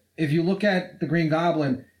 yeah. If you look at the Green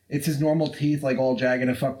Goblin, it's his normal teeth like all jagged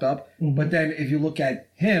and fucked up. Mhm. But then if you look at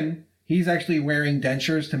him, he's actually wearing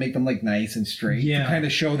dentures to make them like nice and straight Yeah. to kind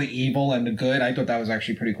of show the evil and the good. I thought that was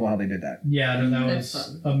actually pretty cool how they did that. Yeah, no, that That's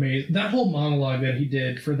was fun. amazing. That whole monologue that he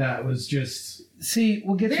did for that was just See,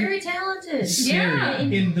 what gets Very me, talented. scary Yeah,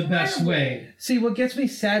 in the best incredible. way. see what gets me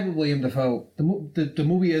sad with William Dafoe. The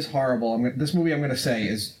movie is horrible. This movie I'm going to say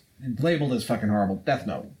is labeled as fucking horrible. Death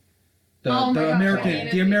Note. Oh my God, I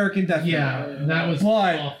hated it. American Death Note. Yeah, that was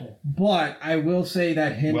But- awful. But I will say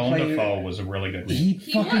that him Willem playing Dafoe was a really good he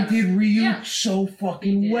He fucking was. did Ryuk Yeah. so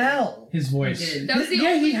fucking He did. well. His He voice. did. That was the yeah,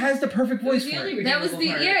 only. he has the perfect voice the for only it. That was the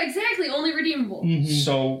redeemable part. yeah, exactly. Only redeemable. Mhm.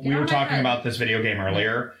 So we Get were on my talking head. about this video game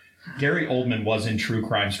earlier. Gary Oldman was in True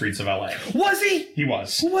Crime Streets of LA. Was he? He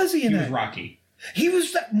was. Who was he He in was that? Rocky. He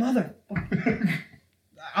was that mother.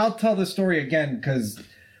 I'll tell the story again because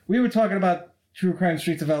we were talking about True Crime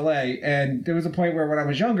Streets of LA, and there was a point where when I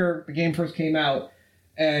was younger, the game first came out,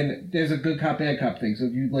 and there's a good cop, bad cop thing. So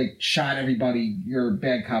if you like shot everybody, your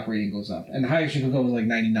bad cop rating goes up, and the highest you could go was like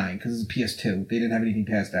 99 because it's a PS2. They didn't have anything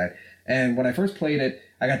past that. And when I first played it,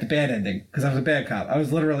 I got the bad ending because I was a bad cop. I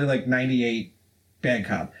was literally like 98 bad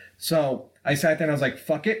cop. So I sat there and I was like,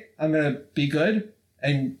 fuck it. I'm going to be good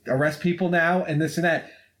and arrest people now and this and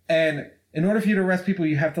that. And in order for you to arrest people,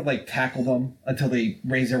 you have to like tackle them until they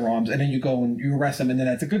raise their arms. And then you go and you arrest them. And then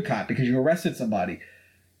that's a good cop because you arrested somebody.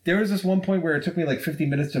 There was this one point where it took me like 50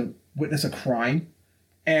 minutes to witness a crime.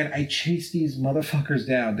 And I chased these motherfuckers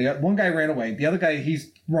down. The one guy ran away. The other guy,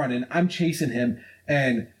 he's running. I'm chasing him.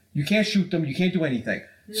 And you can't shoot them. You can't do anything.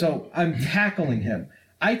 So I'm tackling him.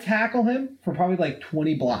 I tackle him for probably like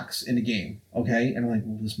 20 blocks in the game, okay? And I'm like,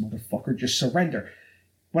 will this motherfucker just surrender?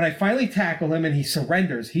 When I finally tackle him and he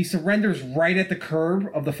surrenders right at the curb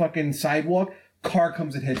of the fucking sidewalk. Car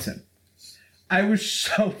comes and hits him. I was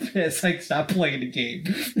so pissed I stopped playing the game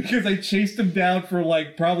because I chased him down for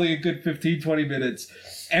like probably a good 15, 20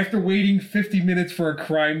 minutes after waiting 50 minutes for a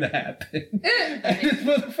crime to happen. And this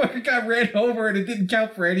motherfucker got ran over and it didn't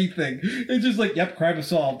count for anything. It's just like, yep, crime was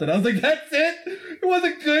solved. And I was like, that's it? It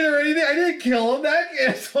wasn't good or anything. I didn't kill him. That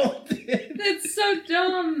asshole did. That's so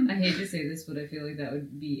dumb. I hate to say this, but I feel like that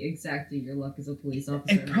would be exactly your luck as a police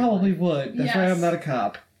officer. It probably would. That's why I'm not a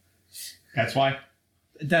cop. That's why?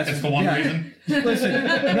 That's the one reason? Listen,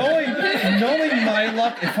 knowing my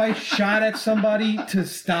luck, if I shot at somebody to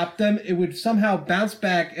stop them, it would somehow bounce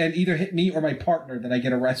back and either hit me or my partner, then I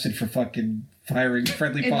get arrested for fucking firing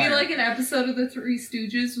friendly fire. It'd be like an episode of The Three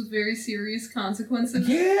Stooges with very serious consequences.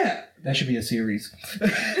 Yeah! That should be a series.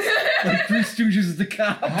 Like Three Stooges is the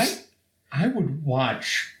cops. I would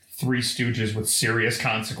watch Three Stooges with serious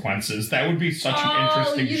consequences. That would be such an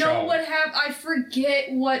interesting show. You know what happened? I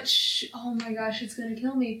forget what... oh my gosh, it's gonna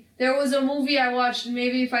kill me. There was a movie I watched, and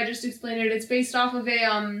maybe if I just explain it, it's based off of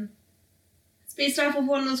a, it's based off of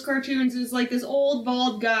one of those cartoons. It was like this old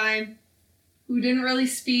bald guy who didn't really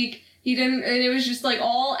speak. He didn't... and it was just like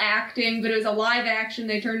all acting, but it was a live action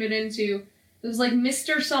they turned it into. It was like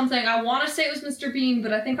Mr. something. I want to say it was Mr. Bean,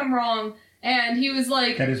 but I think I'm wrong. And he was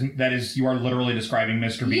like... That is, you are literally describing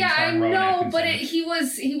Mr. Bean. Yeah, I know, but he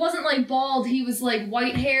wasn't like bald. He was like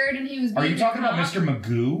white-haired, and he was... Are you talking about Mr.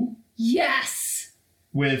 Magoo? Yes!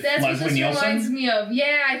 With That's Leslie what this Nielsen? reminds me of.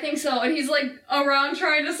 Yeah, I think so. And he's like around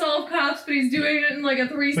trying to solve cops, but he's doing it in like a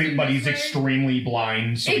Three Stooges But he's way. extremely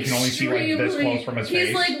blind, so you can only see like this close from his face.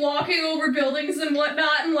 He's like walking over buildings and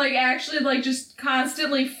whatnot, and like actually like just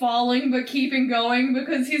constantly falling, but keeping going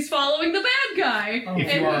because he's following the bad guy.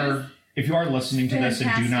 Oh. If you are listening to this and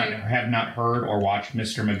have not heard or watched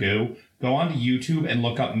Mr. Magoo, go onto YouTube and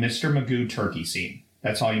look up Mr. Magoo turkey scene.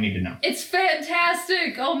 That's all you need to know. It's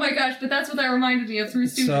fantastic! Oh my gosh, but that's what that reminded me of. Three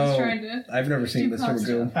Stooges trying to... I've never seen Mr.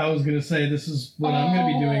 Magoo. I was going to say, this is what I'm going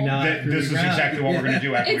to be doing now. This is exactly what we're going to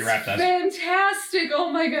do after we wrap this. It's fantastic! Oh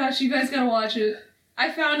my gosh, you guys gotta watch it.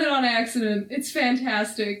 I found it on accident. It's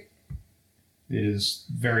fantastic. It is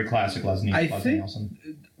very classic Leslie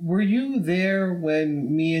Nielsen. Were you there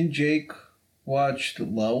when me and Jake watched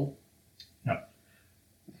Low? No.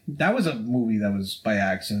 That was a movie that was by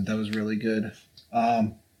accident. That was really good.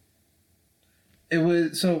 It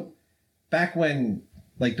was so back when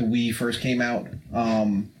like the Wii first came out.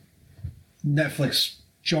 Netflix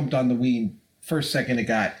jumped on the Wii first second it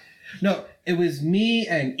got. No, it was me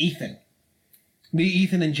and Ethan. Me,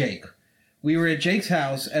 Ethan, and Jake. We were at Jake's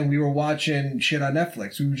house and we were watching shit on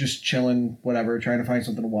Netflix. We were just chilling, whatever, trying to find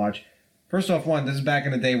something to watch. First off, this is back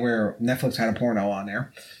in the day where Netflix had a porno on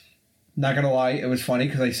there. Not gonna lie, it was funny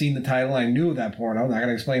because I seen the title and I knew that porno. Not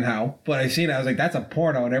gonna explain how, but I seen it. I was like, "That's a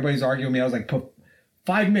porno," and everybody's arguing with me. I was like, "Put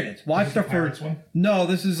 5 minutes. Watch the first one." No,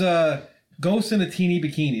 this is Ghost in a Teeny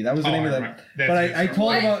Bikini. That was the name of the. But I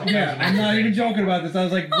told him about. Yeah, I'm not even joking about this. I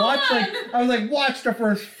was like, watch the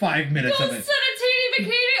first 5 minutes Ghost of in it. a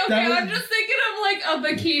teeny bikini? Okay, I'm just thinking of like a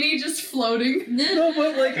bikini just floating. No,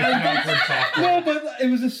 but like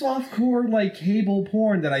it was a softcore like cable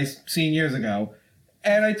porn that I seen years ago.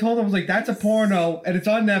 And I told him, I was like, that's a porno, and it's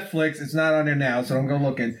on Netflix. It's not on there now, so don't go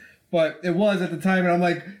looking. But it was at the time, and I'm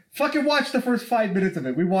like, fucking watch the first 5 minutes of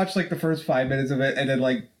it. We watched, like, the first 5 minutes of it, and then,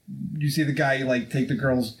 like, you see the guy, like, take the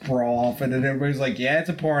girl's bra off, and then everybody's like, yeah, it's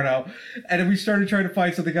a porno. And then we started trying to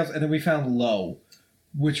find something else, and then we found Low,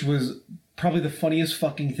 which was probably the funniest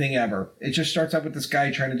fucking thing ever. It just starts out with this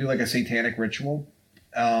guy trying to do, like, a satanic ritual.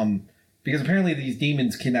 Because apparently these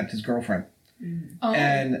demons kidnapped his girlfriend. Oh.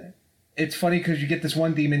 And... it's funny because you get this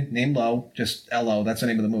one demon named Lo, just L-O, that's the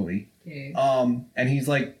name of the movie. Okay. And he's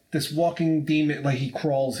like this walking demon, like he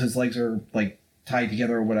crawls, his legs are like tied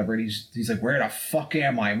together or whatever, and he's like, where the fuck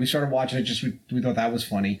am I? And we started watching it, we thought that was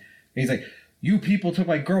funny. And he's like, you people took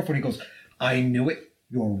my girlfriend. He goes, I knew it,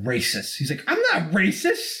 you're racist. He's like, I'm not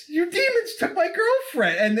racist, you demons took my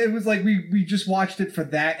girlfriend. And it was like, we just watched it for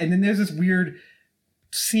that. And then there's this weird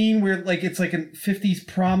scene where like it's like a 50s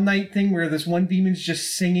prom night thing where this one demon's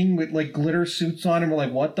just singing with like glitter suits on and we're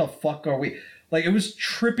like, what the fuck are we like? It was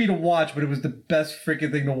trippy to watch, but it was the best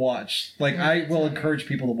freaking thing to watch. Like, I will encourage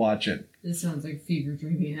people to watch it. This sounds like fever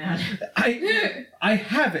dream you had. I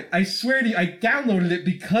have it, I swear to you. I downloaded it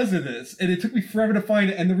because of this and it took me forever to find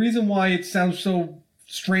it. And the reason why it sounds so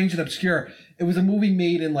strange and obscure, it was a movie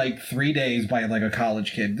made in like 3 days by like a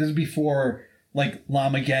college kid. This is before like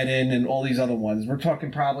Lamageddon and all these other ones. We're talking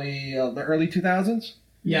probably the early 2000s.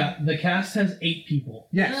 Yeah, the cast has 8 people.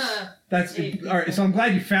 Yes. That's all right. So I'm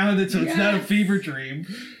glad you found it. So it's not a fever dream.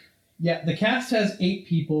 Yeah, the cast has 8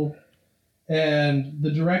 people, and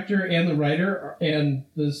the director and the writer and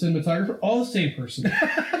the cinematographer all the same person.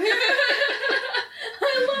 I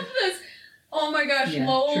love this. Oh my gosh,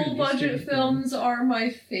 low budget films are my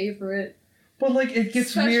favorite. But like it gets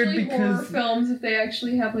Especially weird because horror films if they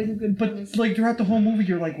actually have like a good premise. But like throughout the whole movie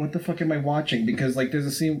you're like, what the fuck am I watching? Because like there's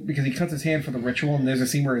a scene because he cuts his hand for the ritual and there's a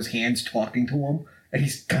scene where his hand's talking to him and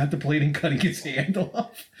he's contemplating cutting his hand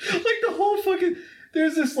off. Like the whole fucking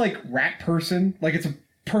there's this like rat person, like it's a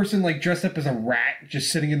person like dressed up as a rat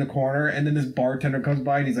just sitting in the corner, and then this bartender comes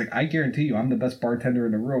by and he's like, I guarantee you I'm the best bartender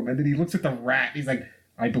in the room. And then he looks at the rat and he's like,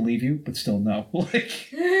 I believe you, but still no.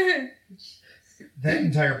 Like that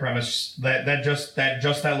entire premise, that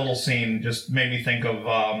little scene just made me think of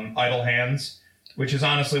Idle Hands, which is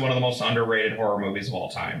honestly one of the most underrated horror movies of all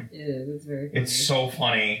time. It is. It's very funny. It's so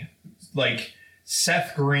funny. Like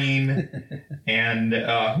Seth Green and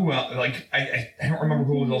who else? Like I don't remember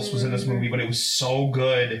who else was in this movie, but it was so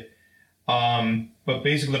good. But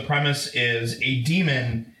basically the premise is a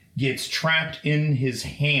demon gets trapped in his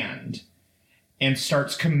hand and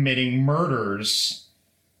starts committing murders,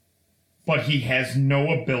 but he has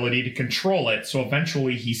no ability to control it. So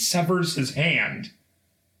eventually he severs his hand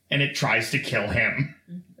and it tries to kill him.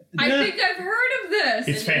 I think I've heard of this.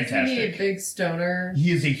 It's fantastic. Isn't he a big stoner?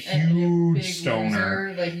 He is a huge big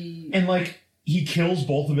stoner. Loser? And like he kills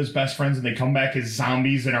both of his best friends and they come back as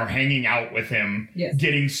zombies and are hanging out with him,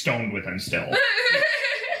 getting stoned with him still.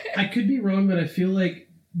 I could be wrong, but I feel like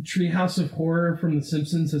Treehouse of Horror from The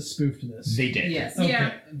Simpsons has spoofed this. They did. Yes. Okay.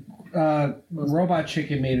 Yeah. Robot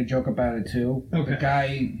Chicken made a joke about it too. Okay. The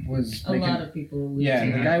guy was A making, lot of people. yeah,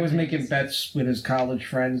 the lose guy was their making minds. bets with his college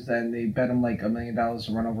friends, and they bet him like $1 million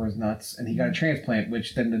to run over his nuts, and he got a transplant,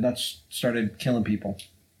 which then the nuts started killing people.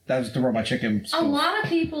 That was the Robot Chicken. A spoof. lot of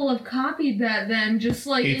people have copied that then, just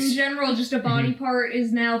like in It's- general, just a body part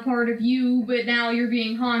is now part of you, but now you're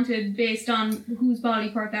being haunted based on whose body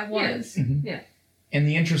part that was. And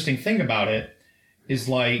the interesting thing about it is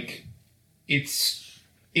like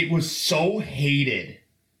it was so hated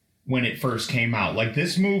when it first came out. Like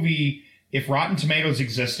this movie, if Rotten Tomatoes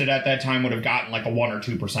existed at that time, would have gotten like a 1 or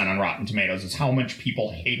 2% on Rotten Tomatoes. It's how much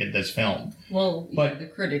people hated this film. Well, But the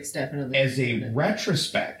critics definitely. As a hated it.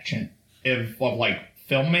 retrospection of like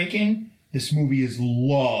filmmaking, this movie is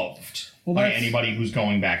loved Well, by that's- anybody who's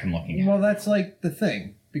going back and looking at it. Well, that's like the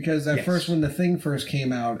thing. Because at Yes. first, when The Thing first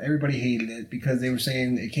came out, everybody hated it because they were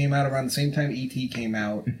saying it came out around the same time E.T. came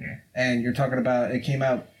out. And you're talking about it came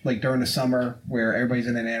out like during the summer where everybody's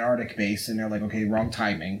in an Antarctic base and they're like, okay, wrong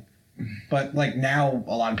timing. But like now,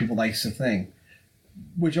 a lot of people like The Thing.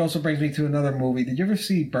 Which also brings me to another movie. Did you ever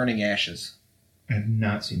see Burning Ashes? I have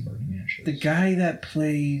not seen Burning Ashes. The guy that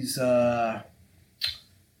plays,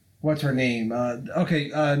 what's her name?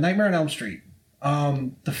 Nightmare on Elm Street.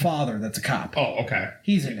 The father that's a cop. Oh, okay.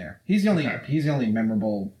 He's in there. He's the only Okay. he's the only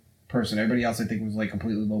memorable person. Everybody else I think was like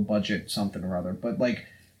completely low budget something or other. But like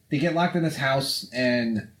they get locked in this house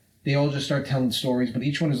and they all just start telling stories, but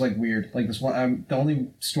each one is like weird. Like this one the only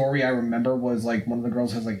story I remember was like one of the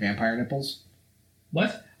girls has like vampire nipples.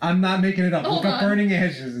 What? I'm not making it up. Hold Look up on. Burning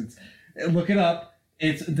Ashes. Look it up.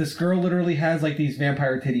 It's this girl literally has like these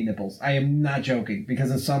vampire titty nipples. I am not joking because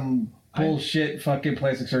of some bullshit fucking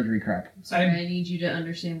plastic surgery crap. Sorry, I need you to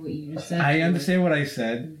understand what you just said. I understand what I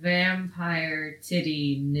said. Vampire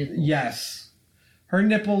titty nipple. Yes. Her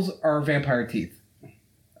nipples are vampire teeth.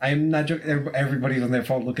 I am not joking. Everybody's on their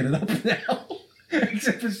phone looking it up now.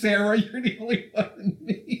 Except for Sarah, you're the only one and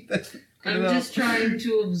me. That's I'm just trying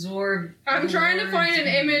to absorb. I'm the trying to words find an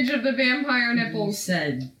image of the vampire you nipples.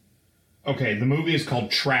 said. Okay, the movie is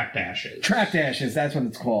called Trapped Ashes. Trapped Ashes, that's what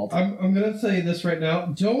it's called. I'm gonna say this right now.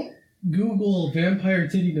 Don't Google vampire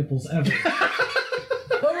titty nipples ever.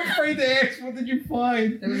 I'm afraid to ask, what did you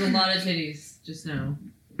find? There was a lot of titties just now.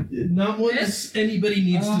 Not what anybody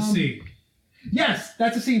needs to see. Yes,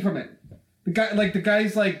 that's a scene from it. The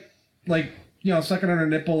guy's sucking on her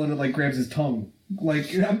nipple and it like grabs his tongue.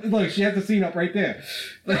 Like, look, she has the scene up right there.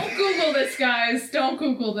 Don't Google this, guys. Don't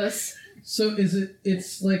Google this. So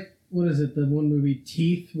it's like, what is it, the one movie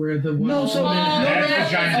Teeth, where the one No, so- woman Oh, That's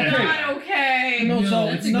that's vagina. not okay. No, No, so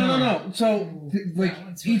that's no. So like That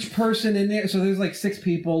one's each person in there. So there's like 6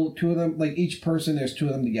 people. 2 of them, like each person, there's 2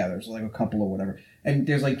 of them together. So like a couple or whatever. And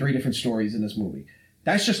there's like 3 different stories in this movie.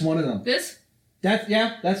 That's just one of them. This? That's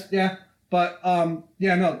yeah. But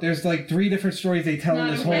there's like 3 different stories they tell in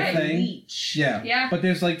Not this okay. whole thing. Leech. Yeah. Yeah. But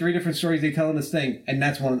there's like 3 different stories they tell in this thing, and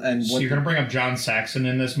that's one. And So what you're going to bring up John Saxon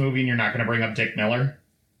in this movie and you're not going to bring up Dick Miller?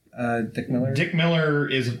 Dick Miller. Dick Miller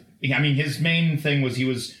is. I mean, his main thing was he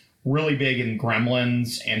was really big in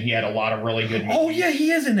Gremlins, and he had a lot of really good movies. Oh yeah,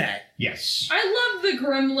 he is in that. Yes. I love the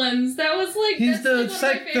Gremlins. That was like He's that's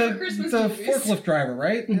like one of my favorite Christmas the movies. forklift driver,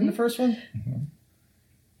 right? In the first one. Mhm.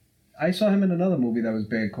 I saw him in another movie that was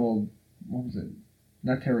big called, what was it?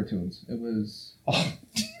 Not Terror Tunes. It was Oh,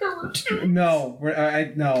 no.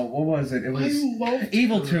 What was it? It was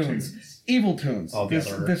Evil Tunes. Evil Tunes. Oh, the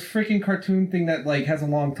this other- this freaking cartoon thing that like has a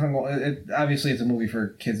long tongue. Obviously, it's a movie for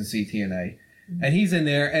kids to see TNA, and he's in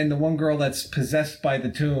there, and the one girl that's possessed by the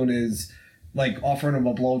tune is like offering him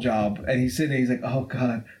a blowjob, and he's sitting there, he's like, oh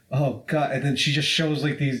god, and then she just shows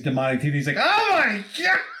like these demonic teeth. He's like, oh my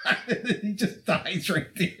god, and then he just dies right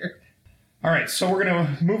there. All right, so we're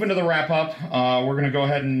going to move into the wrap up. We're going to go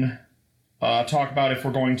ahead and talk about if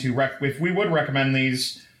we're going to if we would recommend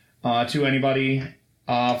these to anybody.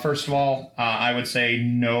 First of all, I would say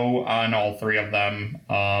no on all three of them.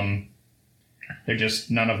 They're just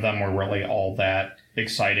none of them were really all that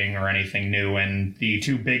exciting or anything new, and the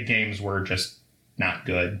two big games were just not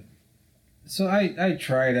good. So I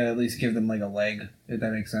try to at least give them like a leg, if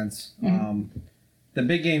that makes sense. The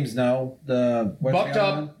big games, no. The what's the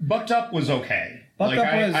other one? Bucked Up was okay. Bucked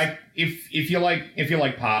Up was- if you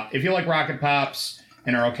like Rocket Pops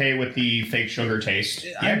and are okay with the fake sugar taste,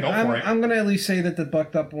 go for it. I'm gonna at least say that the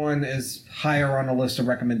Bucked Up one is higher on the list of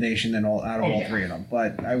recommendation than all yeah. three of them.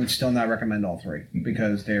 But I would still not recommend all three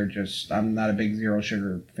because they're just. I'm not a big zero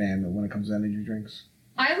sugar fan when it comes to energy drinks.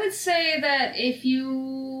 I would say that if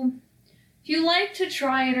you like to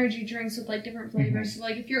try energy drinks with like different flavors, so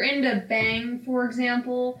like if you're into Bang, for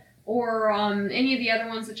example, or any of the other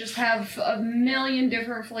ones that just have a million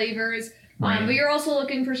different flavors, Right. but you're also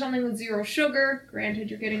looking for something with zero sugar. Granted,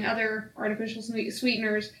 you're getting other artificial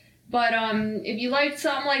sweeteners, but if you like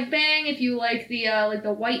something like Bang, if you like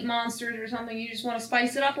the White Monsters or something, you just want to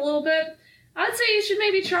spice it up a little bit, I'd say you should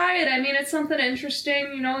maybe try it. I mean, it's something interesting,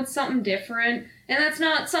 it's something different. And that's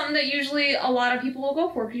not something that usually a lot of people will go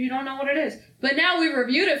for because you don't know what it is. But now we've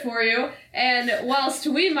reviewed it for you, and whilst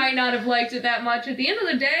we might not have liked it that much, at the end of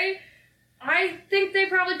the day, I think they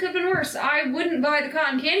probably could have been worse. I wouldn't buy the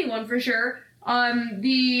cotton candy one for sure.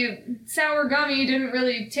 The sour gummy didn't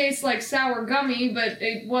really taste like sour gummy, but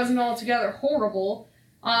it wasn't altogether horrible.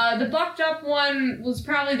 The Bucked Up one was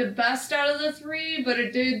probably the best out of the three, but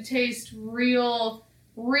it did taste real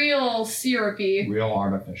syrupy. Real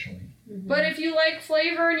artificially. But if you like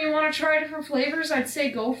flavor and you want to try different flavors, I'd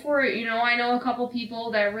say go for it. I know a couple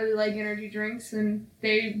people that really like energy drinks, and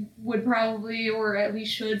they would probably, or at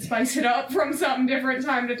least should, spice it up from something different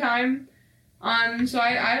time to time. So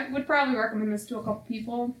I would probably recommend this to a couple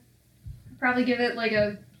people. I'd probably give it like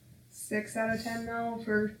a 6 out of 10 though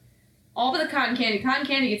for all but the cotton candy. Cotton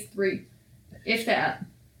candy gets 3, if that.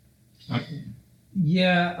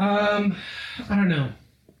 Yeah, I don't know.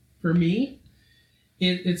 For me,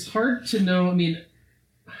 it's hard to know,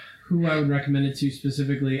 who I would recommend it to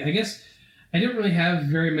specifically. I guess I didn't really have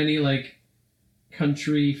very many,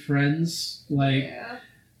 country friends,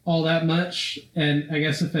 all that much. And I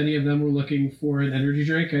guess if any of them were looking for an energy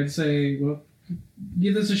drink, I'd say, well,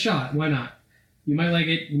 give this a shot. Why not? You might like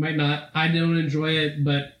it, you might not. I don't enjoy it,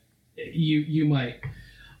 but you might.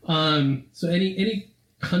 So any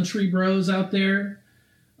country bros out there,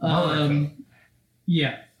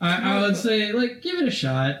 yeah, I would say give it a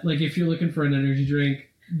shot. If you're looking for an energy drink,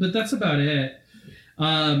 but that's about it.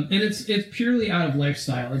 And it's purely out of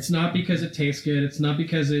lifestyle. It's not because it tastes good. It's not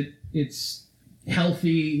because it's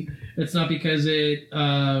healthy. It's not because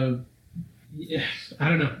I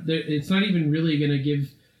don't know. It's not even really gonna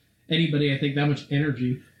give anybody, I think, that much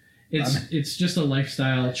energy. It's just a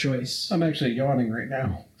lifestyle choice. I'm actually yawning right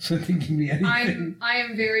now, so it can give me anything. I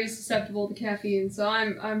am very susceptible to caffeine, so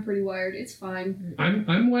I'm pretty wired. It's fine.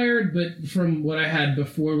 I'm wired, but from what I had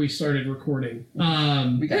before we started recording.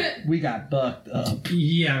 We got bucked up.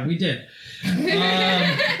 Yeah, we did.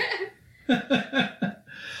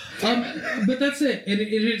 But that's it.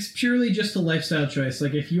 It's purely just a lifestyle choice.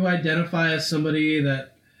 If you identify as somebody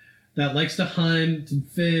that likes to hunt and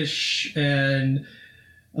fish and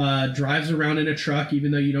drives around in a truck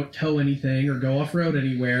even though you don't tow anything or go off-road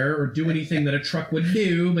anywhere or do anything that a truck would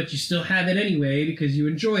do, but you still have it anyway because you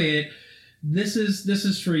enjoy it, this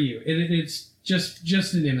is for you. It's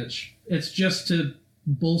just an image. It's just to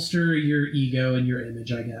bolster your ego and your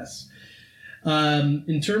image, I guess.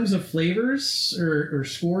 In terms of flavors or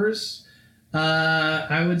scores,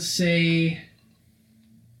 I would say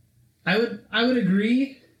I would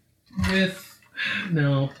agree with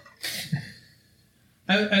no.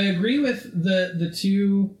 I agree with the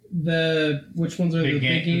two, which ones are the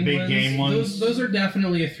big game ones? Those are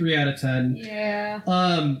definitely a 3 out of 10. Yeah.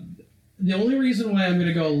 The only reason why I'm going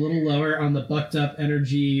to go a little lower on the Bucked Up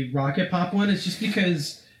Energy Rocket Pop one is just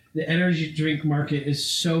because the energy drink market is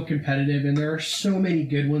so competitive and there are so many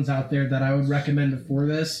good ones out there that I would recommend before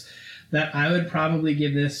this that I would probably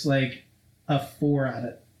give this like a 4 out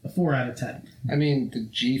of 10. I mean, the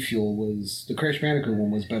G Fuel the Crash Bandicoot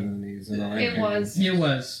one was better than these. It was. It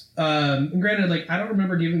was. And granted, like I don't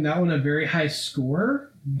remember giving that one a very high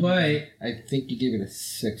score, but I think you gave it a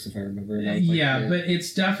 6 if I remember. Yeah, but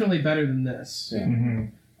it's definitely better than this. Yeah.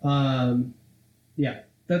 Mm-hmm. Yeah.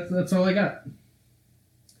 That's all I got.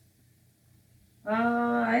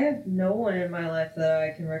 I have no one in my life that I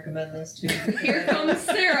can recommend this to. Here comes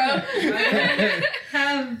Sarah. I don't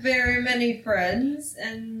have very many friends,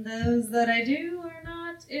 and those that I do are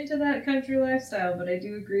not into that country lifestyle, but I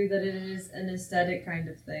do agree that it is an aesthetic kind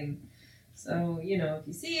of thing. So, if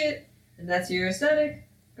you see it, and that's your aesthetic,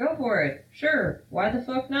 go for it. Sure, why the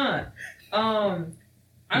fuck not? I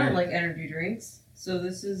don't like energy drinks, so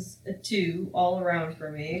this is a 2 all around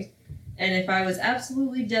for me. And if I was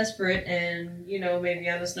absolutely desperate and, maybe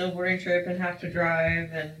on a snowboarding trip and have to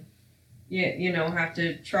drive and, have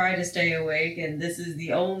to try to stay awake and this is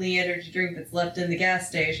the only energy drink that's left in the gas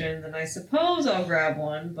station, then I suppose I'll grab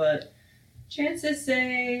one, but chances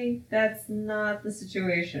say that's not the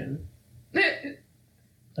situation. I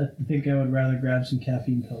think I would rather grab some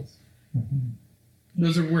caffeine pills. Mm-hmm.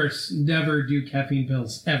 Those are worse. Never do caffeine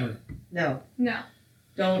pills. Ever. No. No.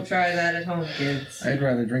 Don't try that at home, kids. I'd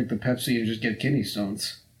rather drink the Pepsi and just get kidney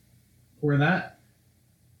stones. Or that.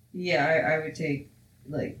 Yeah, I would take,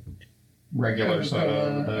 regular soda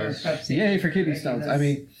Coca-Cola over there. or Pepsi. Yay for kidney stones. I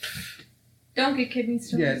mean, Don't get kidney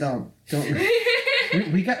stones. yeah, don't.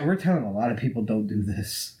 We're telling a lot of people don't do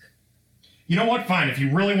this. You know what? Fine. If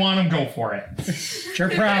you really want them, go for it. It's your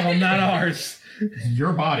problem, not ours.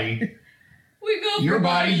 Your body. We go for Your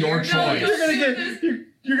body, your No, choice.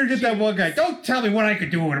 You're gonna get that one guy. Don't tell me what I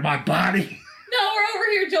could do with my body. No, we're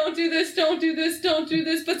over here. Don't do this. Don't do this. Don't do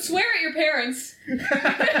this. But swear at your parents.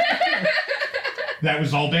 That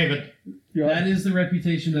was all David. That is the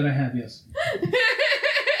reputation that I have, yes.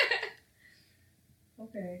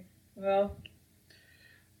 Okay. Well,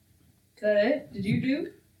 is that it? Did you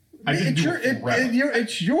do? I didn't do it forever.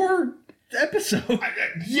 It's your episode.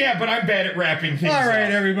 Yeah, but I'm bad at wrapping things All right,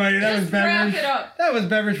 up. everybody. That was Just wrap beverage. it up. That was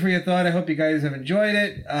beverage for your thought. I hope you guys have enjoyed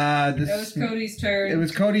it. That was Cody's turn. It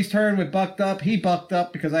was Cody's turn with Bucked Up. He bucked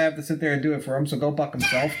up because I have to sit there and do it for him, so go buck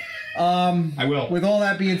himself. I will. With all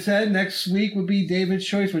that being said, next week would be David's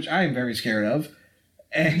choice, which I am very scared of.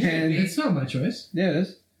 And It's not my choice. yeah, it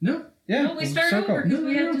is. No. Yeah. No, we started circle. over because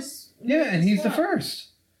we had to. Yeah, and he's the swap. first.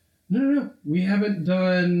 No. We haven't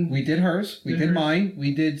done... We did hers. We did hers. mine.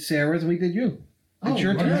 We did Sarah's. We did you. It's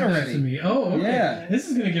your turn right already. to me. Oh, okay. Yeah. This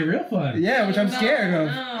is going to get real fun. Yeah, which I'm scared of.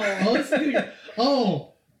 No. Oh, this is gonna get...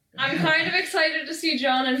 Oh. I'm kind of excited to see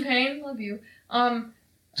John in pain. Love you.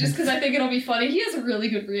 Just because I think it'll be funny. He has really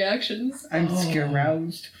good reactions. I'm Oh.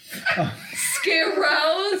 scaroused.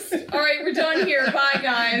 Scaroused. All right, we're done here. Bye,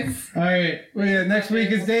 guys. All right. Well, yeah, next week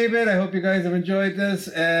is David. I hope you guys have enjoyed this.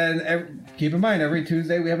 And keep in mind, every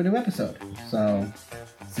Tuesday we have a new episode. So,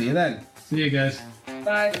 see you then. See you guys.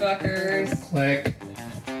 Bye, fuckers. Click.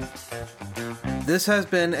 This has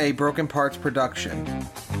been a Broken Parts production.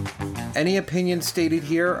 Any opinions stated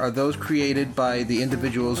here are those created by the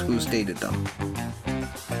individuals who stated them.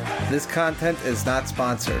 This content is not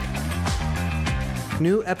sponsored.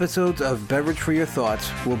 New episodes of Beverage for Your Thoughts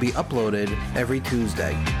will be uploaded every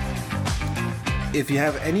Tuesday. If you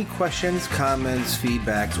have any questions, comments,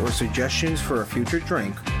 feedbacks, or suggestions for a future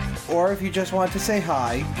drink, or if you just want to say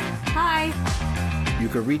hi, Hi. you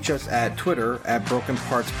can reach us at Twitter at Broken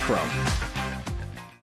Parts Pro.